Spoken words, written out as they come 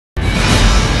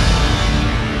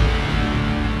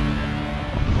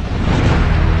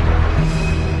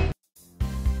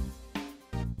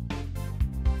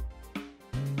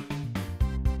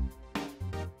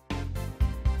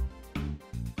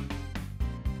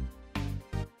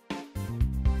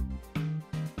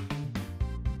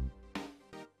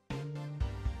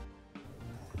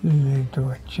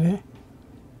ልጆቼ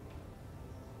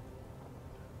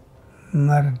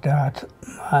መርዳት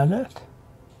ማለት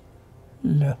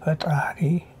ለፈጣሪ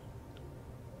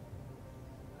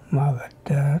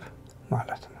ማበደር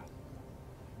ማለት ነው።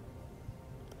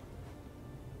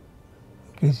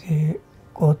 ጊዜ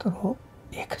ቆጥሮ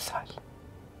ይክሳል።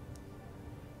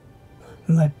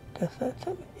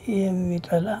 መደሰትን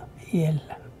የሚጠላ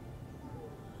የለም።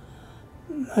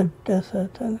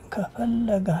 መደሰትን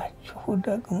ከፈለጋችሁ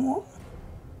ደግሞ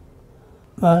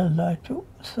ባላችሁ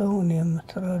ሰውን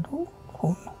የምትረዱ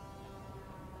ሁኑ።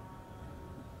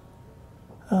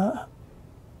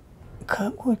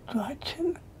 ከጎጇችን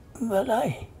በላይ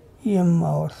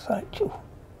የማወርሳችሁ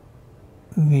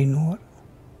ቢኖር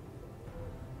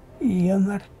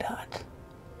የመርዳት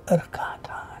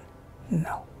እርካታን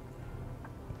ነው።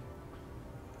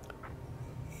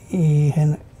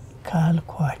 ይህን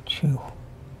ካልኳችሁ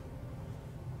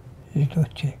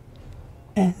ልጆቼ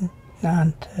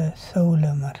እናንተ ሰው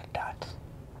ለመርዳት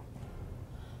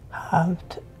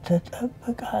ሀብት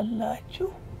ትጠብቃላችሁ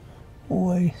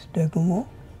ወይስ ደግሞ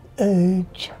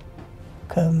እጅ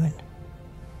ከምን?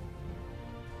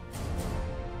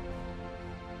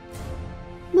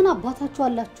 ምን አባታችሁ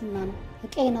አላችሁና ነው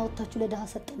እቀይና ወጣችሁ ለደሃ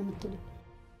ሰጠን የምትሉ?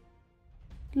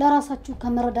 ለራሳችሁ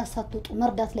ከመረዳት ሳትወጡ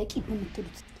መርዳት ላይ ቂም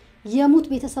የምትሉት? የሙት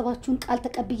ቤተሰባችሁን ቃል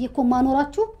ተቀብዬ እኮ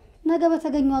ማኖራችሁ ነገ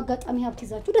በተገኘው አጋጣሚ ሀብት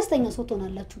ይዛችሁ ደስተኛ ሰው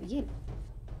ትሆናላችሁ ብዬ ነው።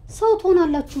 ሰው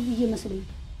ትሆናላችሁ ብዬ መስሎኝ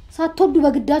ሳትወዱ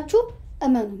በግዳችሁ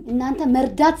እመኑ። እናንተ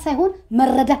መርዳት ሳይሆን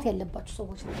መረዳት ያለባችሁ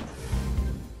ሰዎች ናችሁ።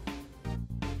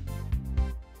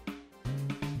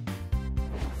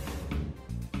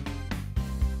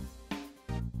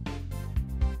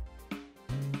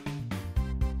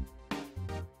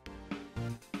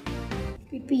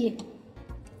 ፒፒዬ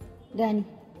ዳኒ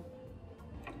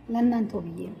ለእናንተው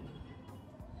ብዬ ነው።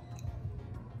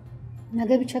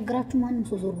 ነገ ቢቸግራችሁ ማንም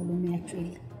ሰው ዞር ብሎ የሚያችሁ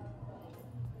የለም።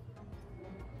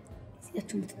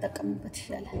 እዚያችሁ የምትጠቀሙበት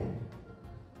ይሻላል።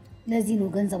 ለዚህ ነው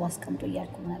ገንዘብ አስቀምጦ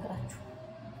እያልኩ ነገራችሁ።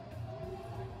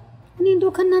 እኔ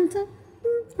እንደው ከእናንተ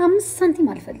 5 ሳንቲም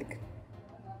አልፈልግም።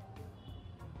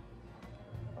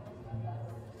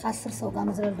 ከ10 ሰው ጋር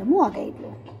መዝረር ደግሞ ዋጋ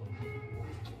የለውም።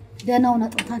 ደህናውን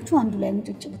አጥንታችሁ አንዱ ላይ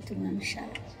ሙጭጭ ብትሉ ነው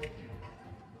የሚሻለው።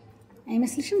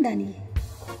 አይመስልሽም ዳኒ?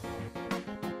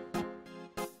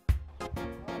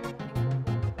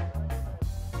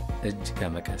 እጅ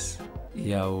ከመቀስ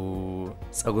ያው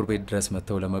ጸጉር ቤት ድረስ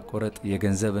መተው ለመቆረጥ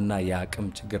የገንዘብና የአቅም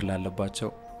ችግር ላለባቸው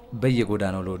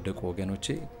በየጎዳናው ለወደቁ ወገኖቼ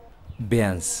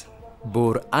ቢያንስ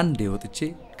በወር አንድ ወጥቼ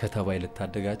ከተባይ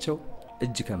ልታደጋቸው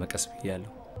እጅ ከመቀስ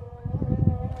ብያለሁ።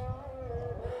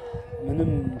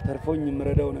 ምንም ተርፎኝ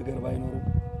የምረዳው ነገር ባይኖርም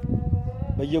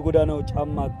በየጎዳናው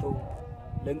ጫማ አጥተው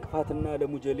ለእንቅፋትና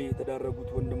ለሙጀሌ የተዳረጉት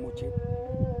ወንድሞቼ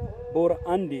በወር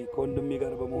አንዴ ከወንድሜ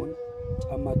ጋር በመሆን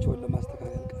ጫማቸውን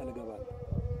ለማስተካከል ቃል እገባለሁ።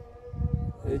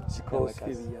 እጅ ከወስፌ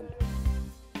ብያለሁ።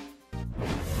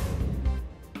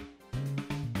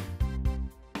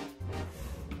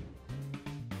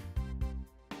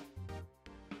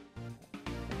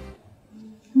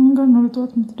 መንገድ ነው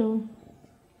ለጧት የምትደውል?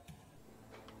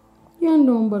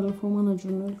 ያንደውን ባለፈው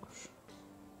ማናጀር ነው ያልኩሽ።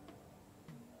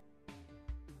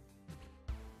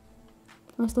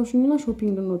 አስታውሽኝና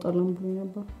ሾፒንግ እንወጣለን ብሎኝ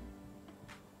ነበር።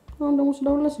 አሁን ደግሞ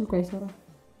ስለውላ ስልኩ አይሰራም።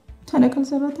 ታነቀል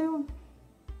ሰራታ ይሆን?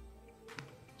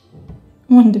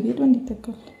 ወንድ ቤት ወንድ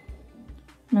ይተካል።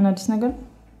 ምን አዲስ ነገር?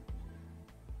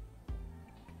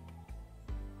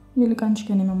 ይልቅ አንቺ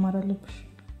ከኔ መማር አለብሽ።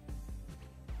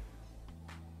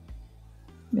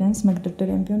 ቢያንስ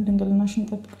መግደርደሪያም ቢሆን ድንግልናሽን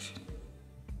ጠብቀሽ።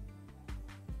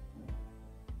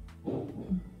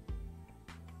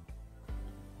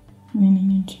 ምን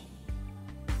እንጂ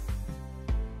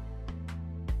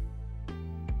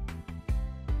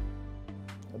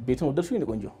ቤቱን ወደድሽው? እንደ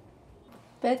ቆንጆ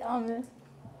በጣም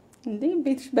እንዴ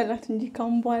ቤትሽ በላት እንጂ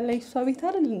ካም በኋላ ይሷ ቤት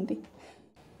አይደል እንዴ?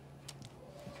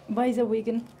 ባይዘዌይ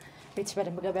ግን ቤትሽ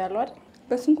በደንብ ገበያ ያለው አይደል?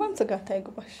 በሱ እንኳን ስጋት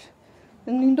አይግባሽ።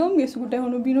 እንደውም የሱ ጉዳይ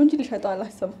ሆኖ ቢኖ እንጂ ልሸጠው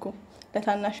አላሰብኩም።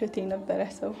 ለታናሽ እህቴ ነበር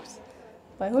ያሰብኩት።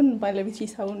 ባይሆን ባለቤት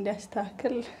ሂሳቡን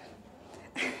እንዲያስተካክል።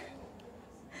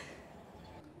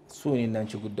 እሱ እኔና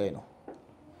አንቺ ጉዳይ ነው።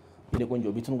 እንደ ቆንጆ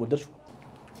ቤቱን ወደድሽው?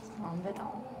 በጣም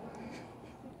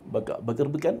በቃ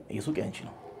በቅርብ ቀን የሱቅ ያንቺ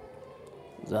ነው።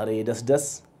 ዛሬ ደስ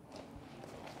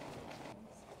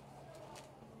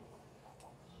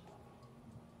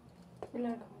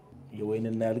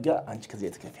የወይንና ያልጋ አንቺ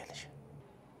ከዚህ ትከፍያለሽ።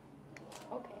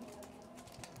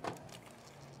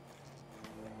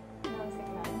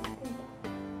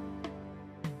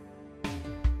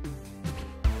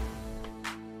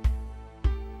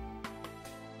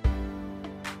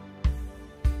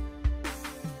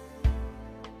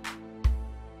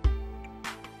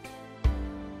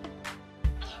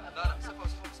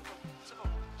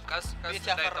 ቀስ ቤት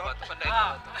ያፈራው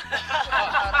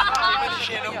ይመልሽ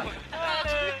ነው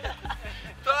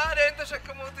ታዲያ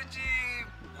ተሸክሞት እንጂ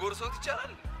ጎርሶት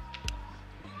ይቻላል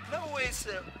ነው ወይስ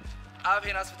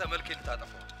አፌን አስፍተ መልክ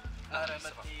ልታጠፋው? አረ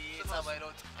መጥቼ ጸባይ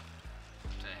ለውጥ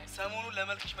ሰሞኑን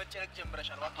ለመልክሽ መጨነቅ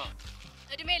ጀምረሻል እባክሽ።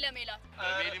 እድሜ ለሜላት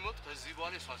ሜሊሞት ከዚህ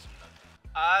በኋላ እሷን ስምታት።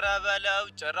 አረ በለው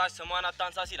ጭራሽ ስሟን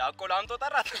አታንሳ ሲል አቆላምጦ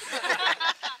ጠራት።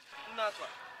 እናቷ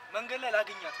መንገድ ላይ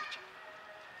ላገኛት ብቻ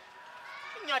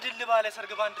እኛ ድል ባለ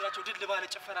ሰርግ ባንድራቸው ድል ባለ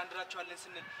ጭፈራ አንድራቸዋለን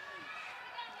ስንል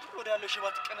ድሮ ወዳለው ሽባ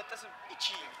ተቀነጠስም እቺ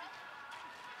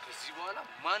ከዚህ በኋላ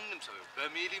ማንም ሰው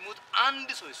በሜሊሞት አንድ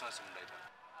ሰው እሷን ስም እንዳይጠራ።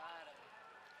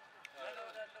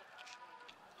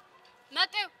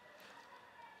 መጤው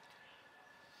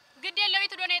ግድ የለው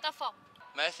የት ዶነ የጠፋው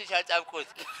ማስቲሽ አጫብቆት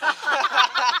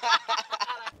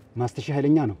ማስቲሽ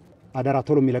ኃይለኛ ነው አደራ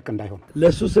ቶሎ የሚለቅ እንዳይሆን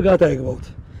ለሱ ስጋት አይግባውት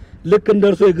ልክ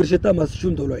እንደርሶ የእግር ሽታ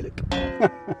ማስቲሹን ቶሎ አይለቅም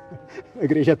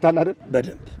እግር ይሸታል አይደል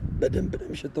በደንብ ነው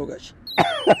የሚሸተው ጋሽ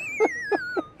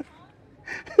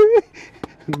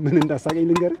ምን እንዳሳገኝ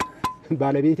ልንገር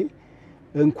ባለቤቴ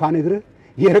እንኳን እግር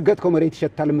የረገጥከው መሬት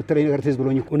ይሸታል የምትለኝ ነገር ትዝ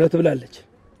ብሎኝ እውነት ብላለች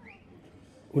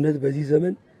እውነት በዚህ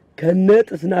ዘመን ከነ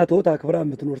ጥስናቶ ታክብራ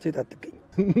የምትኖር ሴት አትገኝ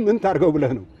ምን ታርገው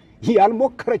ብለህ ነው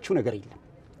ያልሞከረችው ነገር የለም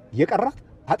የቀራት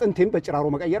አጥንቴን በጭራሮ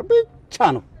መቀየር ብቻ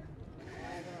ነው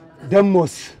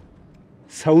ደሞስ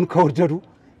ሰውን ከወደዱ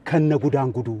ከነ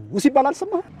ጉዳንጉዱ ሲባል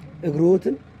አልሰማህ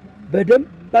እግሮትን በደንብ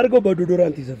አድርገው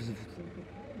በዶዶራንት ይዘፍዝፉት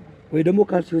ወይ ደግሞ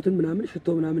ካልሲዮትን ምናምን ሽቶ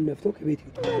ምናምን ነፍተው ከቤት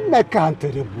ይወጡ ለካ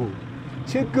አንተ ደግሞ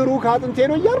ችግሩ ከአጥንቴ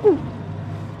ነው እያልኩ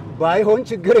ባይሆን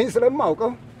ችግሬን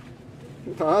ስለማውቀው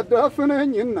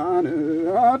ታዳፍነኝና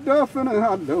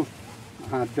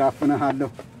አዳፍንሃለሁ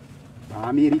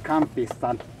በአሜሪካን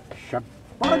ፌስታል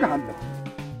ሸባርግሃለሁ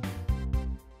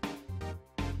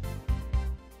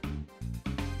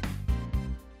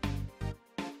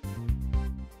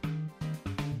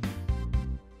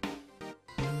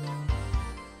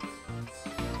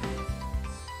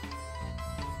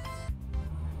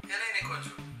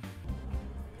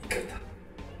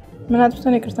ምን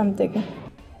አጥፍተን ይቅርታ የምትጠይቀኝ?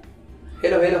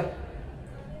 ሄሎ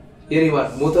የኔ ማር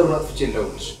ሞተሩን አጥፍቼ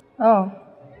እንደውልሽ። አዎ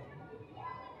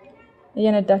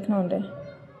እየነዳክ ነው እንዴ?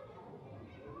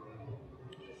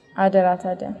 አደራ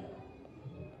ታዲያ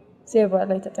ዜብራ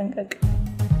ላይ ተጠንቀቅ።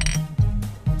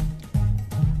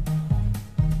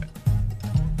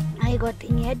 አይ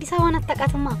ጓደኛዬ አዲስ አበባን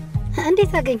አታውቃትማ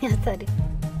እንዴት አገኛት ታዲያ?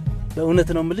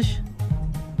 በእውነት ነው የምልሽ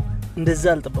እንደዛ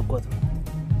አልጠበቅኳትም።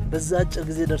 በዛ አጭር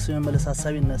ጊዜ ደርሶ የመመለስ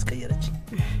ሐሳቤን እናስቀየረች።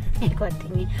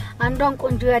 ጓደኛዬ አንዷን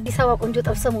ቆንጆ የአዲስ አበባ ቆንጆ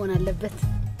ጠብሰ መሆን አለበት።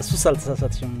 እሱስ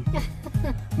አልተሳሳትሽም።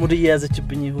 ሙድ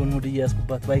እየያዘችብኝ ይሁን ሙድ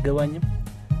እያስኩባት ባይገባኝም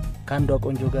ከአንዷ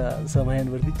ቆንጆ ጋር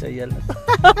ሰማይን በርግጫ እያልን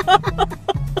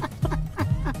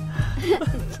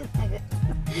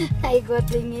አይ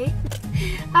ጓደኛዬ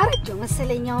አረጆ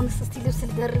መሰለኝ አሁን እስቲ ልብስ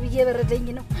ልደርብ እየበረደኝ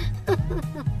ነው።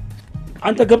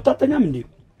 አንተ ገብታተኛም እንዴ?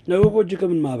 ለወቆጅ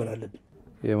ከምን ማህበር አለብኝ?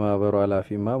 የማህበሩ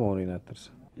ኃላፊማ መሆኑን አትርሳ።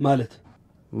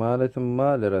 ማለትማ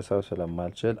ለራሳው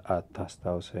ስለማልችል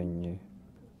አታስታውሰኝ።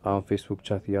 አሁን ፌስቡክ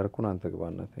ቻት ያርኩን አንተ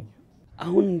ግባናተኝ።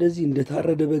 አሁን እንደዚህ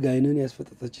እንደታረደ በግ አይነን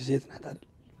ያስፈጠጠች ሴት ናት አይደል?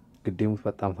 ግዴሙት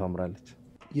በጣም ታምራለች።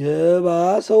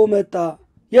 የባሰው መጣ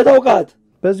የታውቃት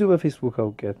በዚሁ በፌስቡክ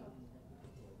አውቂያት።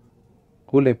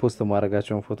 ሁሌ ፖስት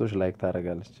ማድረጋቸውን ፎቶዎች ላይክ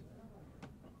ታደርጋለች።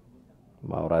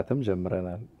 ማውራትም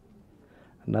ጀምረናል።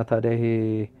 እና ታዲያ ይሄ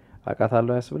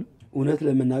አቃታለው ያስብል? እውነት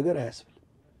ለመናገር አያስብል።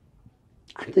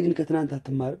 አንተ ግን ከትናንት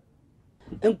አትማርም?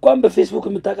 እንኳን በፌስቡክ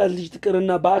የምታውቃት ልጅ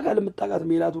ትቅርና በአካል የምታውቃት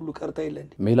ሜላት ሁሉ ቀርታ የለ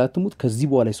እንዴ? ሜላት ትሙት ከዚህ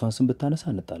በኋላ እሷን ስም ብታነሳ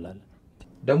እንጣላለን።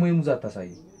 ደግሞ የሙዛ አታሳይ።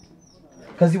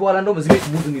 ከዚህ በኋላ እንደውም እዚህ ቤት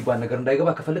ሙዝ የሚባል ነገር እንዳይገባ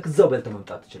ከፈለክ እዛው በልተህ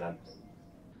መምጣት ትችላለህ።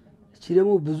 እቺ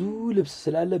ደግሞ ብዙ ልብስ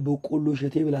ስላለ በቆሎ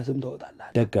እሸቴ ብላ ስም ታወጣለህ።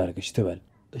 ደግ አድርገሽ ትበል።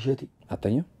 እሸቴ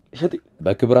አተኛ እሸቴ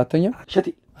በክብር አተኛ እሸቴ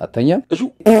አተኛ እሱ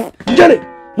ሙጀሌ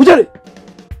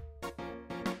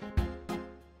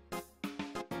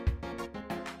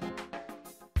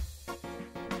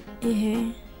ይሄ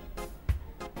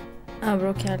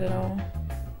አብሮክ ያለው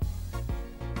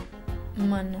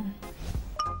ማን ነው?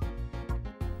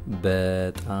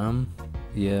 በጣም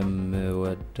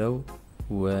የምወደው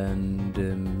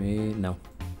ወንድሜ ነው።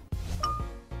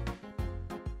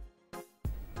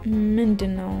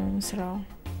 ምንድነው ስራው?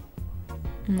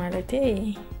 ማለቴ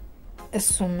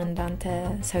እሱም እንዳንተ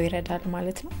ሰው ይረዳል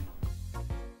ማለት ነው?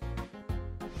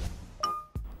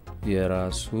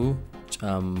 የራሱ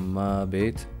ጫማ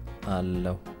ቤት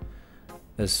አለው።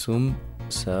 እሱም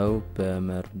ሰው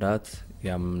በመርዳት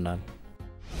ያምናል።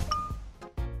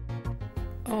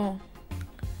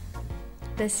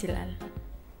 ደስ ይላል።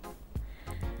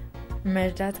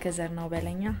 መርዳት ከዘር ነው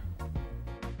በለኛ።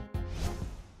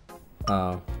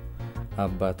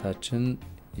 አባታችን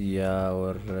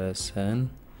ያወረሰን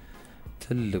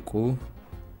ትልቁ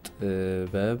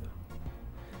ጥበብ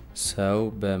ሰው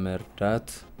በመርዳት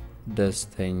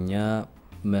ደስተኛ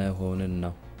መሆንን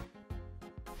ነው።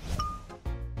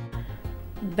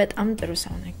 በጣም ጥሩ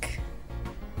ሰው ነክ።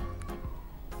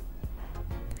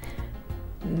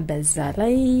 በዛ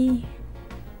ላይ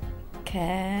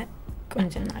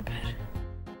ከቁንጅና ጋር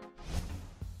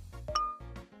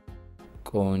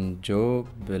ቆንጆ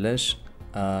ብለሽ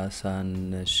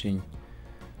አሳነሽኝ።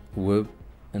 ውብ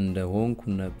እንደሆንኩ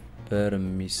ነበር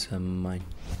የሚሰማኝ።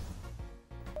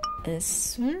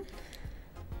 እሱን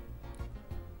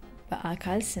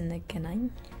በአካል ስንገናኝ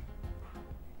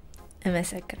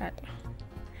እመሰክራለሁ።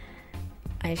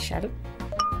 አይሻልም?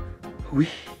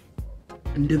 ውይ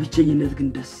እንደ ብቸኝነት ግን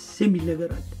ደስ የሚል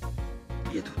ነገር አለ።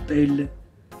 የትወጣ የለ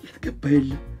የትገባ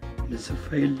የለ ለሰፋ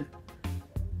የለ።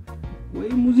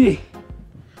 ወይ ሙዜ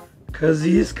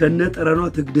ከዚህስ ከነጠረኗ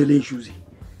ትግደለኝ ሹዚ።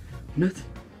 እውነት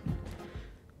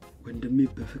ወንድሜ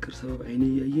በፍቅር ሰበብ አይኔ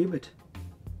ያየ ይበድ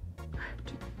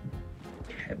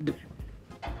አይብድ።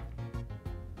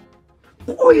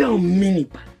 ቆያው ምን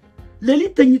ይባል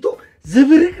ለሊት ተኝቶ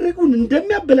ዝብርቅርቁን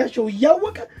እንደሚያበላሸው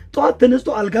እያወቀ ጧት ተነስቶ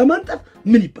አልጋ ማንጠፍ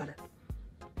ምን ይባላል?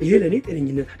 ይሄ ለኔ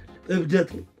ጤነኝነት አይደለም፣ እብደት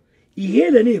ነው። ይሄ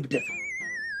ለኔ እብደት ነው።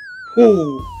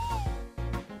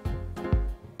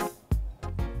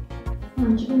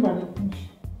 አንቺን ባለኩኝ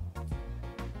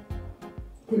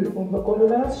ትልቁን በቆሎ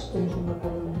ለራስሽ ትንሹን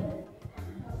በቆሎ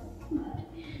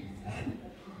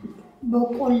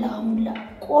በቆላ ሙላ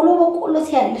ቆሎ በቆሎ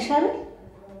ሲያልሽ አይደል?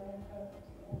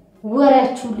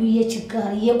 ወራችሁ ሁሉ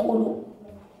የችጋር የቆሎ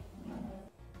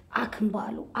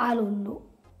አክምባሉ አሎሎ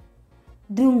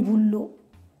ድንቡሎ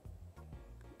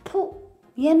ፑ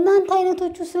የእናንተ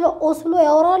አይነቶቹ ስለ ኦስሎ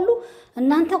ያወራሉ፣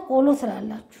 እናንተ ቆሎ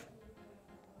ትላላችሁ።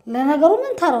 ለነገሩ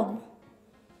ምን ታረጉ?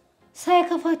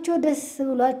 ሳይከፋቸው ደስ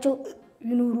ብሏቸው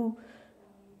ይኑሩ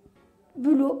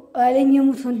ብሎ አለኝ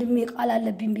የሙት ወንድሜ ቃል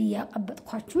አለብኝ ብዬ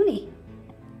ያቀበጥኳችሁ እኔ።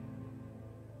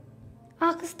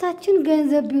 አክስታችን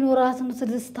ገንዘብ ቢኖራት ነው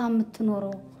ተደስታ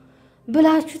የምትኖረው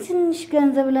ብላችሁ ትንሽ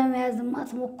ገንዘብ ለመያዝ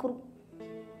አትሞክሩ።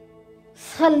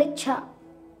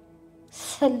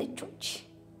 ሰልቾች።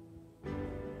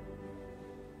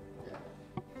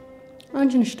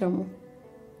 አንቺ ነሽ ደግሞ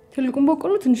ትልቁን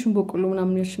በቆሎ ትንሹን በቆሎ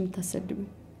ምናምን ይልሽ የምታሰድቡ።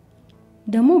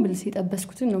 ደግሞ ብልስ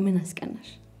የጠበስኩትን ነው ምን አስቀናሽ?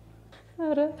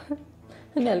 አረ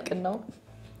እኔ አልቀናው።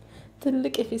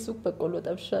 ትልቅ የፌስቡክ በቆሎ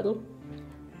ጠብሻለሁ።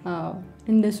 አዎ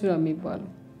እንደሱ ነው የሚባለው።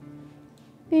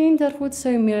 ይሄን ተርፎት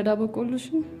ሰው የሚረዳ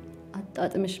በቆሎሽን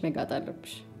አጣጥምሽ መጋጥ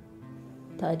አለብሽ።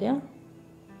 ታዲያ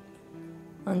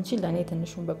አንቺ ለኔ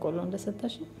ትንሹን በቆሎ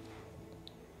እንደሰጠሽ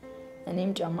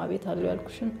እኔም ጫማ ቤት አለው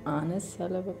ያልኩሽን አነስ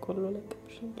ያለ በቆሎ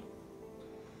ለቀብሻለሁ።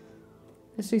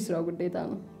 እሱ የስራው ግዴታ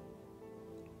ነው።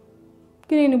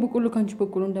 ግን እኔ በቆሎ ካንቺ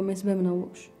በቆሎ እንደማይስ በምን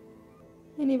አወቅሽ?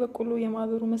 እኔ በቆሎ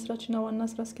የማህበሩ መስራችና ዋና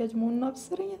ስራ አስኪያጅ መሆኑን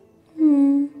አብስረኛ።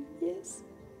 yes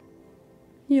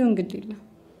ይሁን ግድ የለም።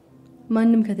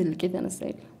 ማንም ከትልቅ የተነሳ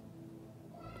የለም።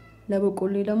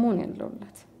 ለበቆሎ ደግሞ ነው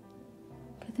ያለውላት።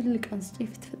 ከትልቅ አንስቼ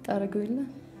ፍትፍት አደረገው የለ።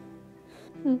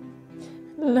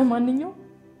 ለማንኛውም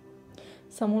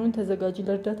ሰሞኑን ተዘጋጂ፣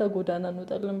 ለእርዳታ ጎዳና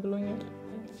እንወጣለን ብሎኛል።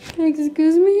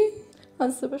 ኤክስኪውዝ ሚ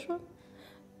አስበሽዋል?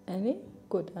 እኔ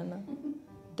ጎዳና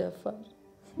ደፋር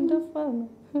ነው።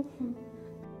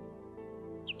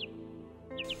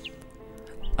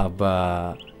 አባ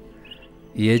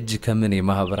የእጅ ከምን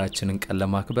የማህበራችንን ቀን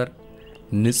ለማክበር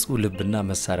ንጹህ ልብና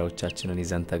መሳሪያዎቻችንን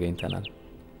ይዘን ተገኝተናል።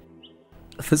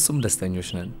 ፍጹም ደስተኞች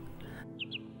ነን።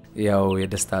 ያው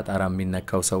የደስታ ጣራ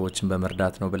የሚነካው ሰዎችን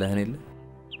በመርዳት ነው ብለህን የለ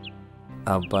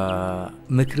አባ።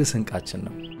 ምክር ስንቃችን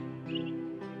ነው።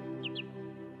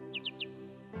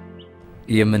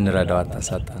 የምንረዳው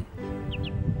አታሳጣን።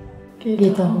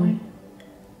 ጌታ ሆይ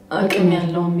አቅም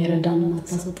ያለው የሚረዳን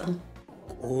አታሳጣን።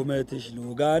 ቁመትሽ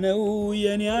ሎጋ ነው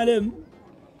የኔ ዓለም፣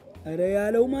 አረ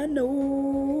ያለው ማን ነው?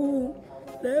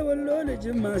 ለወሎ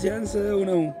ልጅማ ሲያንሰው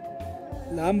ነው፣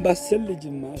 ለአምባሰል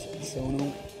ልጅማ ሲያንሰው ነው።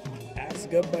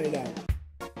 አስገባ ይላል።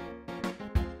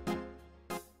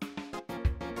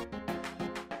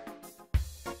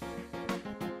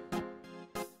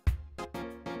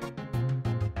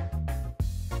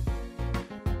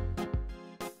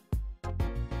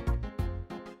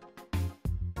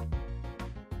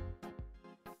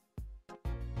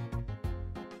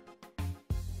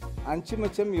 አንቺ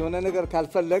መቼም የሆነ ነገር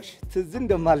ካልፈለግሽ ትዝ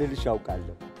እንደማልልሽ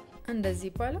አውቃለሁ። እንደዚህ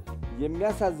ይባላል።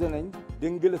 የሚያሳዝነኝ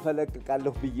ድንግል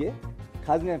ፈለቅቃለሁ ብዬ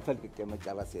ካዝናን ፈልቅቄ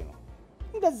መጨረሴ ነው።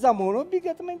 እንደዛም ሆኖ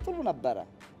ቢገጥመኝ ጥሩ ነበረ፣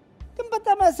 ግን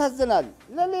በጣም ያሳዝናል።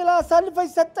 ለሌላ አሳልፈሽ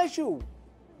ሰጠሽው።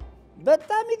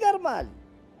 በጣም ይገርማል።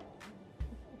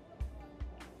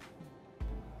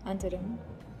 አንተ ደግሞ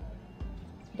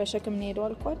በሸክም ነው ሄደው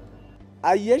አልኳል።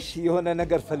 አየሽ የሆነ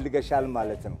ነገር ፈልገሻል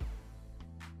ማለት ነው።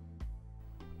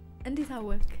 እንዴት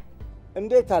አወቅ?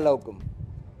 እንዴት አላውቅም።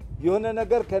 የሆነ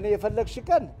ነገር ከኔ የፈለግሽ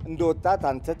ቀን እንደወጣት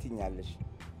አንተ ትኛለሽ።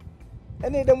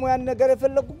 እኔ ደግሞ ያን ነገር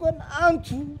የፈለኩ ቀን አንቱ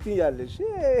ትያለሽ።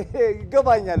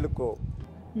 ይገባኛል እኮ።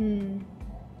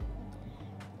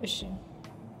 እሺ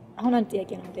አሁን አንድ ጥያቄ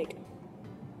ነው የምጠይቀው።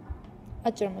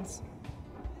 አጭር መልስ።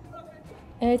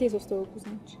 እህቴ 3 ወር ጉዝ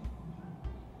ነች።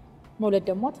 መውለድ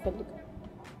ደግሞ አትፈልግም።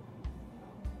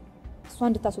 እሷ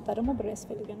እንድታስወጣ ደግሞ ብር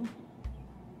ያስፈልገናል።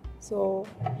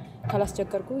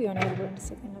 ካላስቸገርኩ የሆነ ብር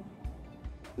እንድትሰጠኝ ነበር።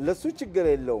 ለሱ ችግር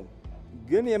የለውም፣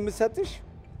 ግን የምሰጥሽ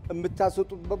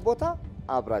የምታስወጡበት ቦታ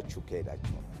አብራችሁ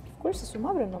ከሄዳችሁ። ኮርስ እሱማ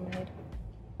አብረን ነው የምንሄደው።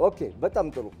 ኦኬ፣ በጣም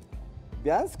ጥሩ።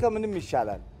 ቢያንስ ከምንም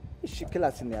ይሻላል። እሺ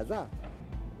ክላስ እንያዛ።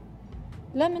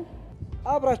 ለምን?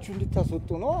 አብራችሁ እንድታስወጡ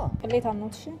ነው። ቅሌታም ነው።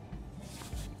 እሺ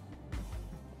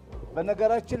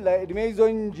በነገራችን ላይ እድሜ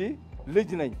ይዞኝ እንጂ ልጅ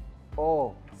ነኝ። ኦ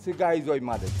ስጋ ይዞኝ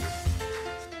ማለት ነው።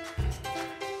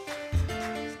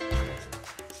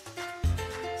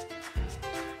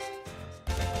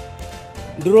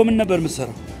 ድሮ ምን ነበር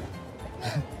የምትሰራው?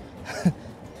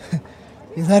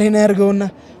 የዛሬና ያርገውና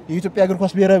የኢትዮጵያ እግር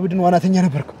ኳስ ብሔራዊ ቡድን ዋናተኛ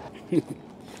ነበርኩ።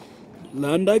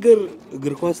 ለአንድ ሀገር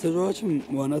እግር ኳስ ተጫዋችም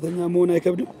ዋናተኛ መሆን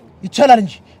አይከብድም? ይቻላል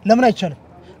እንጂ ለምን አይቻልም?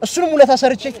 እሱንም ውለታ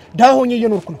ሰርቼ ድሃ ሆኜ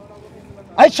እየኖርኩ ነው።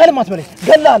 አይቻልም አትበለኝ፣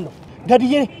 ገላለሁ።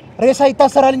 ገድዬ ሬሳ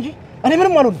ይታሰራል እንጂ እኔ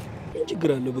ምንም አልሆንም። ምን ችግር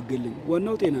አለው ብትገለኝ?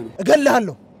 ዋናው ጤና ነው።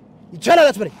 እገልሃለሁ። ይቻላል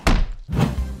አትበለኝ።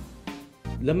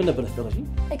 ለምን ነበር ያስጠራሽኝ?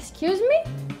 ኤክስኪውዝ ሚ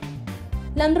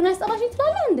ለምንድን ነው ያስጠራሽኝ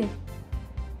ትላለህ እንዴ?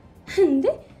 እንዴ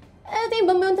እቴን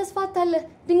በማይሆን ተስፋ አታለህ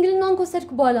ድንግልናዋን ከወሰድክ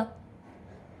በኋላ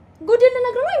ጉድ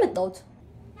ልነግርህ ነው የመጣሁት።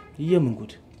 የምን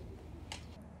ጉድ?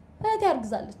 እቴ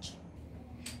አርግዛለች።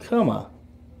 ከማ?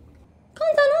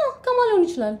 ካንተ ነው። ከማ ሊሆን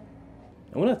ይችላል?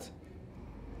 እውነት?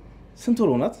 ስንት ወር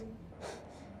ሆናት?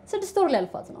 6 ወር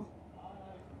ሊያልፋት ነው።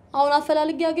 አሁን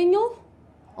አፈላልጌ ያገኘው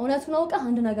እውነቱን አውቀህ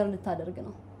አንድ ነገር እንድታደርግ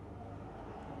ነው።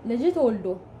 ልጅ ተወልዶ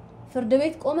ፍርድ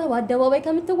ቤት ቆመ በአደባባይ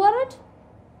ከምትዋረድ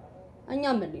እኛ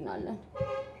ምን ሊናለን?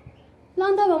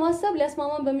 ላንተ በማሰብ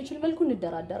ሊያስማማን በሚችል መልኩ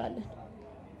እንደራደራለን።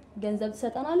 ገንዘብ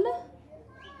ትሰጠናለህ፣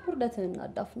 ውርደትን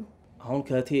እናዳፍ ነው። አሁን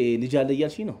ከእቴ ልጅ አለ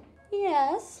እያልሽኝ ነው?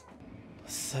 yes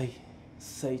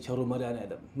እሰይ ቸሩ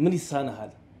መድኃኒዓለም ምን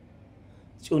ይሳናሃል?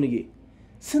 ጽዮንዬ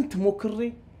ስንት ሞክሬ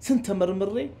ስንት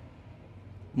ተመርምሬ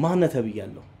ማነህ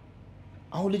ተብያለሁ።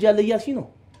 አሁን ልጅ አለ እያልሽኝ ነው?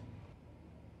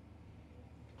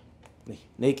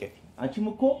 ነይ ቀፊ። አንቺም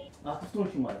እኮ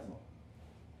አትስቶንሽ ማለት ነው።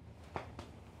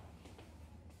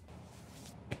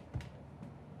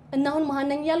 እና አሁን መሀን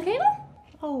ነኝ እያልከኝ ነው?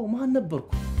 አዎ መሀን ነበርኩ።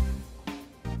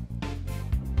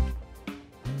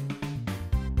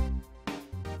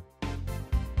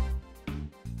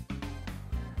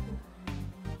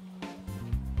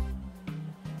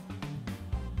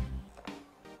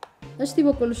 እስቲ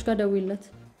በቆሎሽ ጋር ደውይለት።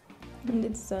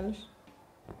 እንዴት ሳለሽ?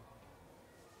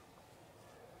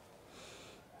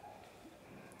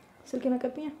 ስልክ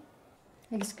ነቀብኛ።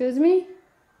 ኤክስኪውዝ ሚ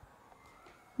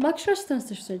ማክሻሽ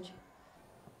ተነስተሽ ሰጂ።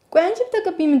 ቆይ አንቺ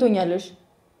ብትቀበኝ ምን ትሆኛለሽ?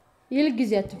 ይልቅ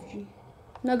ጊዜ አትፍጂ።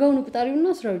 ነገውን ቁጣሪውና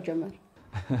ስራው ጀመር።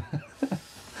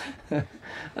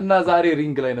 እና ዛሬ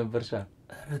ሪንግ ላይ ነበርሻ?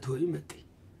 ኧረ ተወኝ መጤ።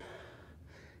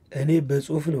 እኔ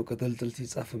በጽሁፍ ነው ቅጥልጥል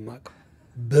ሲጻፍ ማቀው።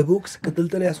 በቦክስ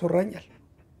ቅጥልጥል ያስወራኛል።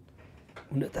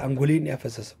 እውነት አንጎሌን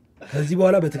ያፈሰሰው። ከዚህ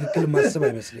በኋላ በትክክል ማሰብ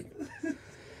አይመስለኝም።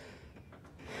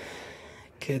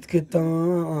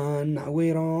 ክትክታና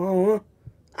ወይራ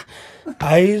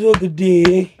አይዞ ግዴ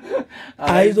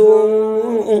አይዞ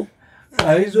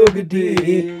ግዴ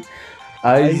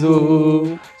አይዞ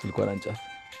ስልኳን አንጫ።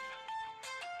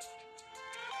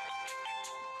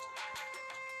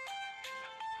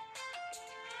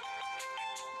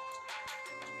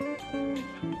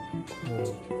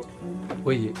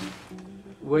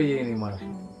 ወይ እኔ ማለት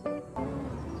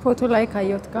ፎቶ ላይ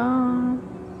ካየሁት ጋር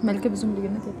መልክ ብዙም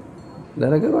ልዩነት የለም።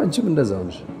 ለነገሩ አንቺም እንደዛው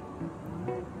ነሽ።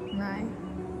 አይ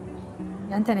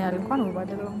ያንተን ያህል እንኳን ውብ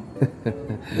አይደለሁም።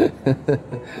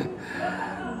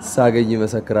 ሳገኝ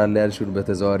መሰክራለሁ ያልሽውን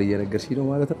በተዘዋዋሪ እየነገርሽኝ ነው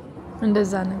ማለት ነው?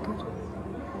 እንደዛ ነገር።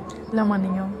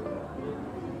 ለማንኛውም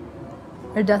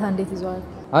እርዳታ እንዴት ይዟል?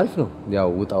 አሪፍ ነው። ያው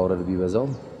ውጣ ውረድ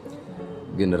ቢበዛውም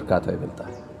ግን እርካታው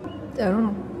ይበልጣል። ጥሩ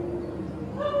ነው።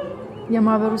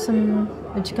 የማህበሩ ስም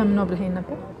እጅ ከምን ነው ብለኸኝ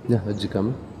ነበር? እጅ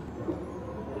ከምን?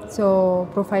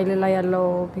 ፕሮፋይል ላይ ያለው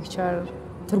ፒክቸር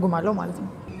ትርጉም አለው ማለት ነው?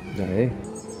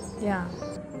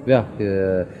 ያ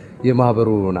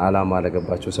የማህበሩን ዓላማ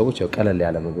ለገባቸው ሰዎች ያው ቀለል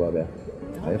ያለ መግባቢያ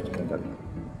አይፍ ቀለል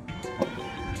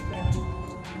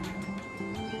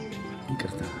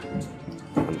ይቅርታ።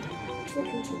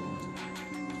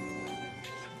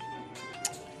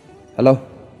 ሄሎ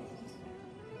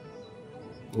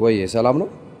ወይ ሰላም ነው?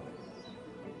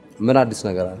 ምን አዲስ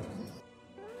ነገር አለ?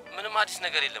 ምንም አዲስ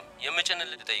ነገር የለም።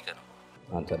 የምጭንልህ ልጠይቅህ ነው።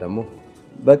 አንተ ደግሞ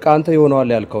በቃ አንተ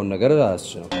ይሆነዋል ያልከውን ነገር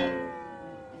አስች ነው።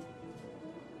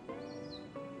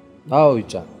 አዎ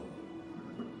ይቻል፣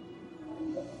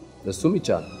 እሱም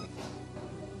ይቻል።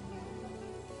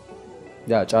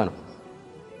 ያ ጫ ነው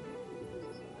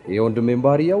የወንድሜን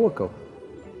ባህሪ ያወቀው።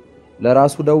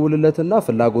 ለራሱ ደውልለትና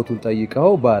ፍላጎቱን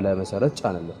ጠይቀው ባለ መሰረት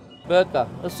ጫነለት። በቃ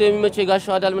እሱ የሚመቸው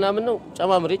የጋሻው አዳል ምናምን ነው።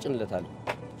 ጨማምሬ ጭንለታለሁ።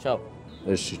 ቻው።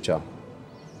 እሺ ቻው።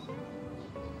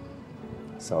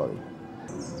 ሶሪ።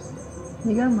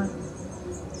 ይገርማል።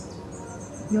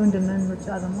 የወንድምህን ምርጫ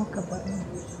ለማወቅ ከባድ ነው።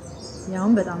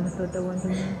 ያውን በጣም የምትወደው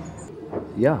ወንድም ነው።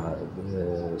 ያ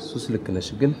እሱስ ልክ ነሽ፣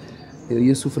 ግን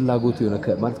የሱ ፍላጎቱ የሆነ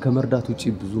ማለት ከመርዳት ውጪ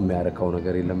ብዙ የሚያረካው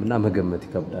ነገር የለምና መገመት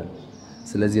ይከብዳል።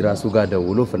 ስለዚህ ራሱ ጋር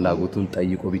ደውሎ ፍላጎቱን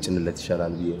ጠይቆ ቢጭንለት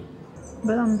ይሻላል ብዬ ነው።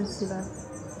 በጣም ደስ ይላል።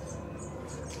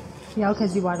 ያው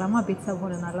ከዚህ በኋላማ ቤተሰብ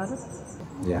ሆነናል አይደል?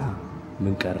 ያ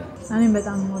ምን ቀረ? እኔም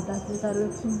በጣም የምወዳት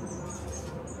ታሪክ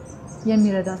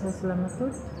የሚረዳ ሰው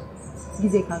ስለምትወድ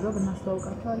ጊዜ ካለው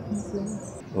ብናስተዋውቃቸው አሪፍ ይመስለኛል።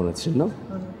 እውነትሽን ነው?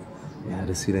 ያ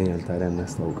ደስ ይለኛል። ታዲያ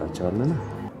እናስተዋውቃቸዋለን።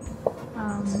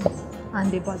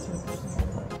 አንዴ ባዝ ነው።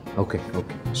 ኦኬ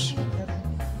ኦኬ እሺ።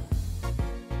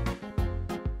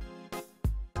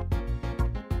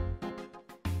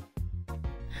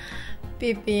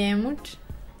 ፒፒኤሙድ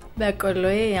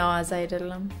በቆሎዬ ያዋዛ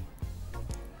አይደለም።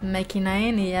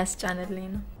 መኪናዬን እያስጫነልኝ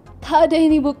ነው። ታዲያ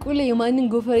እኔ በቆሎ የማንን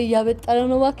ጎፈር እያበጠረ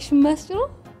ነው እባክሽ የሚያስጭነው?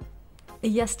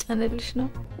 እያስጫነልሽ ነው።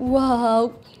 ዋው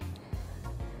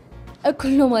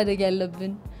እኩል ነው ማደግ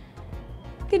ያለብን።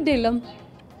 ግድ የለም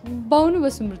በአሁኑ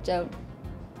በሱ ምርጫ ይሁን።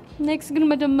 ኔክስት ግን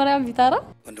መጀመሪያ ቪታራ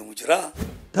ወንድሙ ጅራ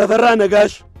ተፈራ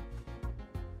ነጋሽ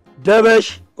ደበሽ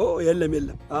የለም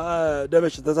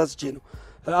ደበሽ ተሳስቼ ነው።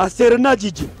 አስቴርና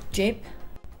ጂጂ ጄፕ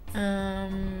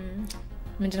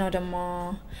ምንድነው ደግሞ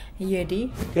የዲ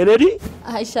ኬኔዲ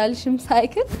አይሻልሽም?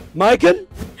 ሳይክል ማይክል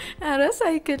አረ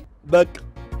ሳይክል በቃ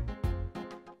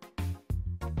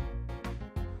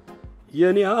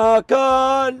የኔ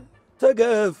አካል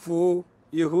ተገፎ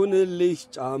ይሁንልሽ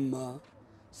ጫማ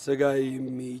ስጋ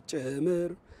የሚጨምር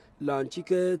ላንቺ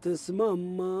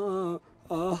ከተስማማ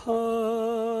አሃ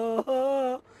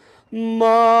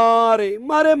ማሬ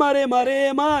ማሬ ማሬ ማሬ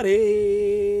ማሬ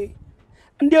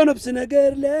እንዲያው ነፍስ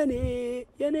ነገር ለኔ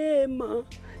የኔማ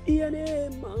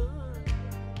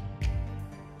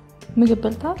ምግብ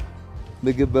በልታ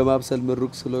ምግብ በማብሰል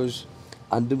ምሩቅ ስለሆንሽ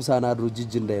አንድም ሳናድሮ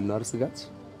ጅጅ እንዳይል ነው አርስጋት?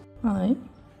 አይ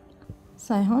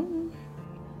ሳይሆን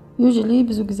ዩዥሊ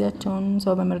ብዙ ጊዜያቸውን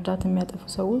ሰው በመርዳት የሚያጠፉ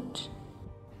ሰዎች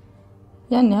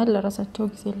ያን ያህል ለራሳቸው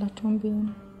ጊዜ የላቸውም ብዬ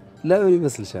ነው። ለምን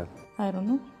ይመስልሻል? አይ ዶንት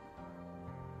ኖ።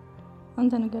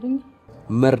 አንተ ንገረኝ።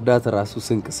 መርዳት ራሱ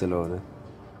ስንቅ ስለሆነ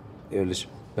ይኸውልሽ፣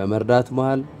 በመርዳት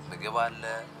መሃል ምግብ አለ፣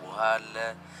 ውሃ አለ፣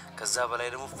 ከዛ በላይ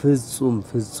ደግሞ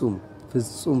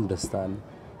ፍጹም ደስታ አለ።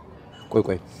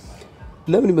 ቆይ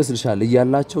ለምን ይመስልሻል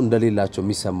እያላቸው እንደሌላቸው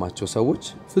የሚሰማቸው ሰዎች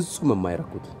ፍጹም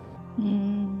የማይረኩት?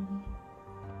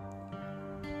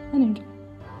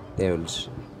 ይኸውልሽ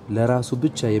ለራሱ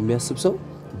ብቻ የሚያስብ ሰው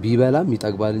ቢበላም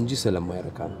ይጠግባል እንጂ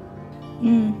ስለማይረካ ነው።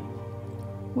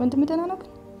 ወንድም ደህና ነው?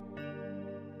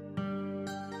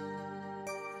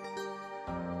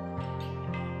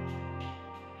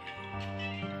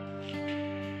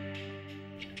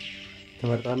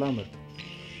 ትመርጣለህ? አመርጥ።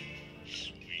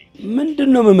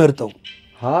 ምንድነው የምመርጠው?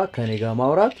 ሀ ከኔ ጋር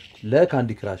ማውራት፣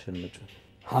 ለካንዲ ክራሽን መጫወት።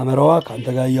 ሐመራዋ ካንተ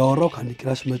ጋር ያወራው ካንዲ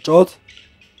ክራሽ መጫወት።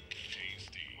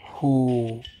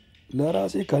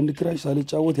 ለራሴ ካንዲ ክራሽ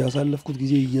ሳልጫወት ያሳለፍኩት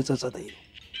ጊዜ እየጸጸተኝ ነው።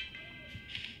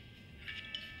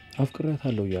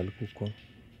 አፍቅሬያታለሁ እያልኩ እኮ።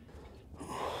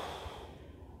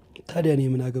 ታዲያ እኔ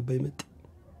ምን አገባኝ መጥ?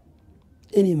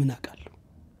 እኔ ምን አውቃለሁ?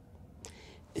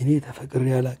 እኔ ተፈቅሬ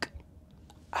አላቅም፣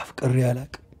 አፍቅሬ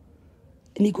አላቅም።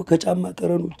 እኔ እኮ ከጫማ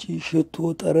ጠረን ውጪ ሽቶ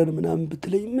ጠረን ምናምን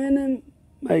ብትለኝ ምንም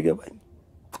አይገባኝም።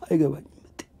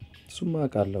 መጥ እሱማ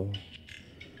አውቃለሁ።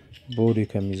 ቦዲ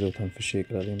ከሚይዘው ተንፍሼ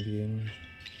ይቅራለኝ ብዬ ነው።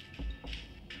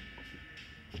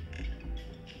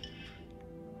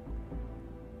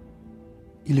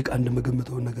 ይልቅ አንድ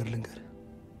መገመተውን ነገር ልንገር።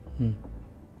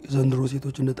 የዘንድሮ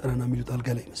ሴቶች እንደ ጠረና የሚሉት አልጋ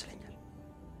ላይ ይመስለኛል።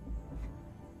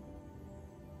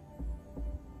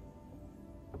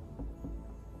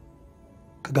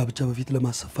 ከጋብቻ በፊት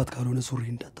ለማሰፋት ካልሆነ ሱሪ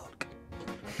እንዳታወልቅ።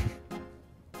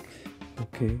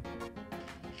 ኦኬ።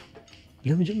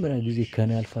 ለመጀመሪያ ጊዜ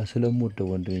ከኔ አልፋ ስለምወደው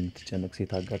ወንድም የምትጨነቅ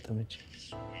ሴት አጋጠመች።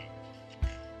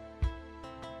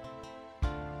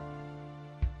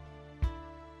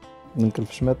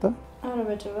 እንቅልፍሽ መጣ? አረ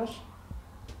በጭራሽ።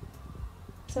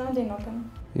 ሰላም ነው ከነ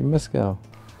ይመስገን።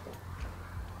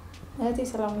 እህቴ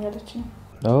ሰላም እያለችኝ።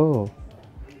 ኦ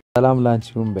ሰላም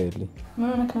ላንቺም በይልኝ። ምን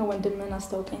ሆነክ ነው ወንድምህን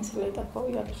አስታውቀኝ ስለጠፋው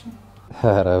እያለች ነው።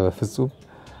 ኧረ በፍጹም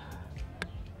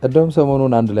እንደውም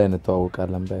ሰሞኑን አንድ ላይ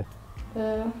እንተዋወቃለን በይ።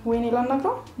 ወይኔ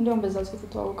ላናግረው እንዲያውም በዛው ሴት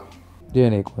ተዋወቀው።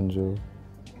 የኔ ቆንጆ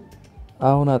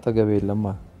አሁን አጠገቤ የለማ።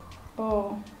 ኦ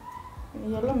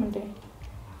የለም እንዴ?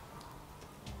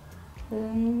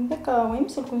 በቃ ወይም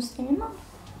ስልኩን ስጠኝና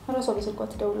እራሷ በስልኳ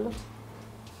ትደውልለት።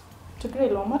 ችግር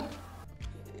የለውም አይደል?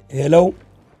 ሄሎ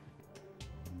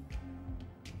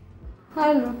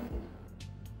ሀሎ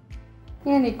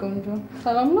የኔ ቆንጆ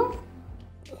ሰላም ነው?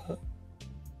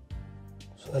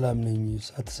 ሰላም ነኝ።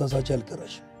 ሳትሳሳች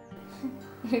አልቀረሽ?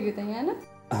 እርግጠኛ ነህ?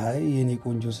 አይ የኔ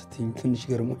ቆንጆ ስትኝ ትንሽ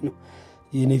ገርሞኝ ነው።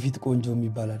 የኔ ፊት ቆንጆ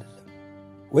የሚባል አይደለም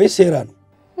ወይስ ሴራ ነው?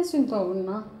 እሱን ተውና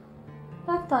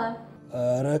ጠፍተሃል።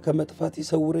 ኧረ ከመጥፋት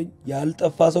ይሰውረኝ።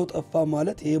 ያልጠፋ ሰው ጠፋ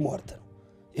ማለት ይሄ ሟርት ነው።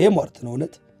 ይሄ ሟርት ነው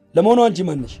እውነት። ለመሆኑ አንቺ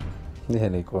ማን ነሽ?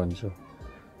 የኔ ቆንጆ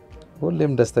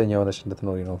ሁሌም ደስተኛ ሆነሽ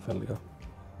እንድትኖሪ ነው ፈልገው።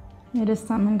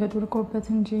 የደስታ መንገድ ወርቆበት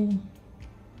እንጂ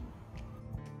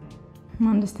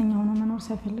ማን ደስተኛ ሆኖ መኖር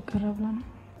ሳይፈልግ ቀረ ብላ ነው።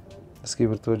 እስኪ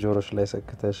ብርቱ ጆሮሽ ላይ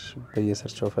ሰክተሽ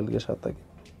በየሰርቻው ፈልገሽ አጣቂ።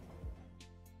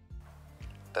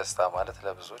 ደስታ ማለት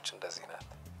ለብዙዎች እንደዚህ ናት።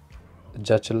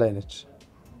 እጃችን ላይ ነች፣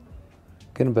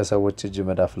 ግን በሰዎች እጅ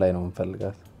መዳፍ ላይ ነው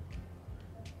የምንፈልጋት።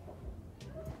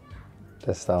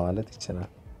 ደስታ ማለት ይችላል።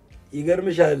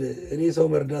 ይገርምሻል፣ እኔ ሰው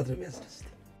መርዳት ነው የሚያስደስተኝ።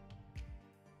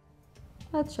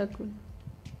 አትቸኩል።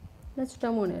 ለሱ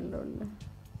ደግሞ ነው ያለውልህ።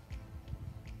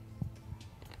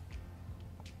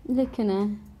 ልክ ነህ።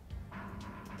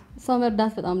 ሰው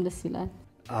መርዳት በጣም ደስ ይላል።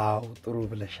 አዎ ጥሩ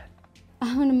ብለሻል።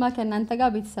 አሁንማ ከእናንተ ጋር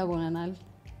ቤተሰብ ሆነናል።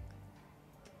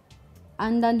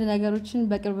 አንዳንድ ነገሮችን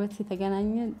በቅርበት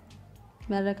የተገናኘን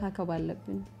መረካከብ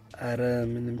አለብን። አረ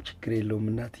ምንም ችግር የለውም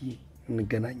እናትዬ፣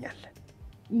 እንገናኛለን።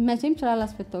 መቼም ስራ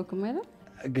አላስፈታውክም አይደል?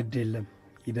 ግድ የለም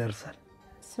ይደርሳል።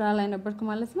 ስራ ላይ ነበርክ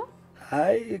ማለት ነው?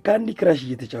 አይ ካንዲ ክራሽ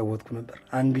እየተጫወትኩ ነበር።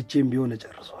 አንግቼም ቢሆን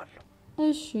እጨርሰዋለሁ።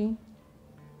 እሺ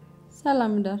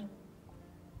ሰላም ደር፣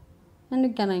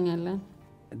 እንገናኛለን።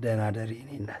 ደህና ደሪ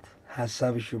የኔ እናት።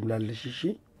 ሀሳብሽ ይሙላልሽ። እሺ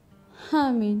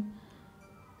አሜን።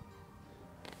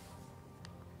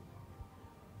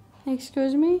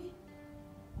 ኤክስኪውዝ ሚ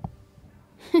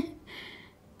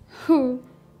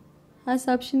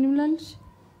ሀሳብሽን ይሙላልሽ?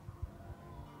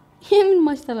 የምን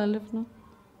ማስተላለፍ ነው?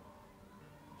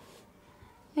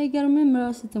 አይገርምም?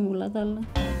 ራስህ ትሙላታለህ።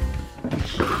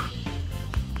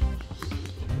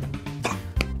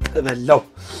 እበላው።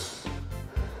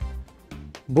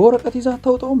 በወረቀት ይዛ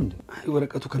አታውጣውም እንዴ? አይ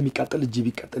ወረቀቱ ከሚቃጠል እጅ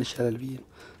ቢቃጠል ይሻላል ብዬ ነው።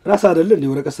 ራስ አይደለ እንዴ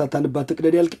ወረቀት ሳታነባት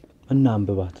ትቅደድ ያልከኝ? እና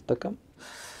አንብባ ትጠቀም።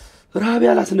 ረሃብ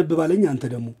ያላስነብባለኝ። አንተ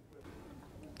ደግሞ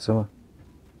ስማ፣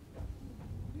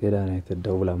 የዳናይት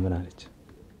ደውላ ምን አለች?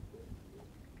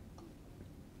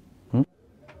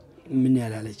 ምን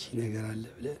ያላለች ነገር አለ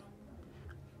ብለህ?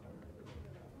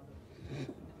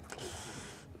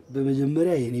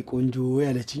 በመጀመሪያ የኔ ቆንጆ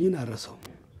ያለችኝን አረሳው።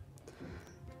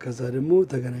 ከዛ ደግሞ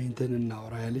ተገናኝተን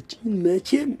እናውራ ያለችኝ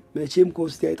መቼም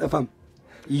ከውስጤ አይጠፋም።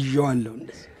 ይዤዋለሁ።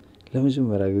 እንደዚህ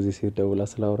ለመጀመሪያ ጊዜ ሴት ደውላ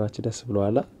ስላወራች ደስ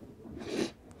ብሎሃል?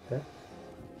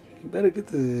 በርግጥ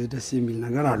ደስ የሚል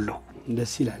ነገር አለው።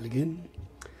 ደስ ይላል። ግን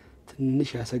ትንሽ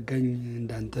ያሰጋኝ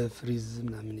እንዳንተ ፍሪዝ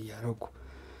ምናምን እያረኩ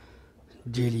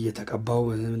ጄል እየተቀባው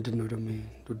ምንድነው ደግሞ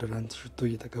ዶደራንት ሽቶ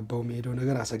እየተቀባው መሄደው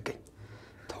ነገር አሰጋኝ።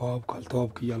 ተዋብኩ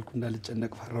አልተዋብኩ እያልኩ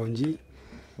እንዳልጨነቅ ፈራው እንጂ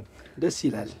ደስ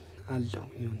ይላል አለው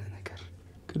የሆነ ነገር።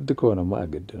 ግድ ከሆነማ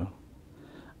ግድ ነው።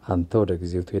 አንተ ወደ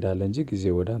ጊዜው ትሄዳለህ እንጂ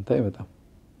ጊዜው ወደ አንተ አይመጣም።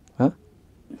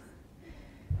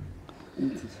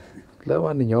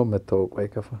 ለማንኛውም መታወቁ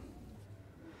አይከፋም።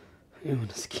 ይሁን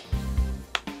እስኪ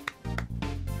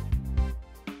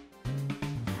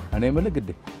እኔ የምልህ ግዴ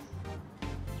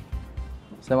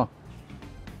ስማ፣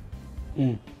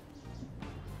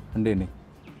 እንዴት ነኝ?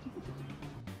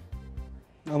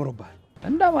 አምሮብሃል።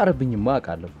 እንዳማረብኝማ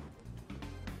አውቃለሁ።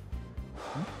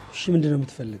 እሺ ምንድነው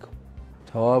የምትፈልገው?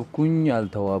 ተዋብኩኝ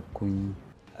አልተዋብኩኝ?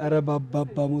 አረ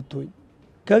ባባባ ሞቶኝ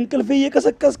ከእንቅልፌ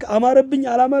እየቀሰቀስክ አማረብኝ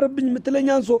አላማረብኝ የምትለኝ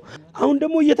አንሶ አሁን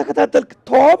ደግሞ እየተከታተልክ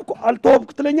ተዋብኩ አልተዋብኩ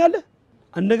ትለኛለህ።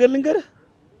 አንድ ነገር ልንገርህ፣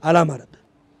 አላማረብህ።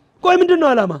 ቆይ ምንድነው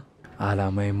አላማ?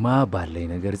 አላማዬማ ባለኝ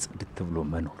ነገር ጽድት ብሎ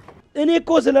መኖር። እኔ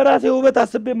እኮ ስለ ራሴ ውበት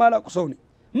አስቤ ማላውቅ ሰው ነኝ።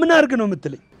 ምን አድርግ ነው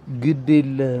የምትለኝ? ግድ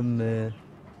የለህም፣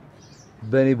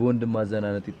 በእኔ በወንድም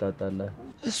ማዘናነጥ ይጣጣላል።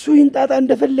 እሱ ይንጣጣ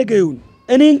እንደፈለገ ይሁን።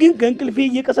 እኔን ግን ከእንቅልፌ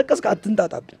እየቀሰቀስክ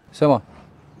አትንጣጣብኝ። ስማ፣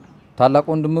 ታላቅ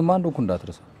ወንድምማ እንደሆንኩ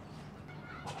እንዳትረሳ።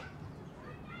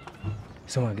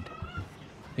 ስማ ግድ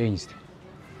ይሄኝ እስቲ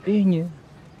ይሄኝ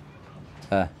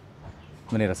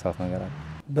ምን የረሳሁት ነገር አለ?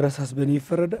 ብረሳስ በእኔ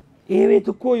ይፈረዳል? ይሄ ቤት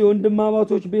እኮ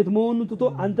የወንድማማቾች ቤት መሆኑን ትቶ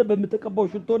አንተ በምትቀባው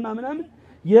ሽቶና ምናምን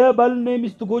የባልና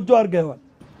የሚስት ጎጆ አድርገዋል።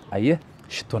 አየህ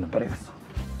ሽቶ ነበር የፈሰው።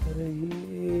 ኧረ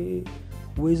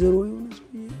ወይዘሮ የሆነ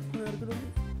ሰውዬ ምን አድርገው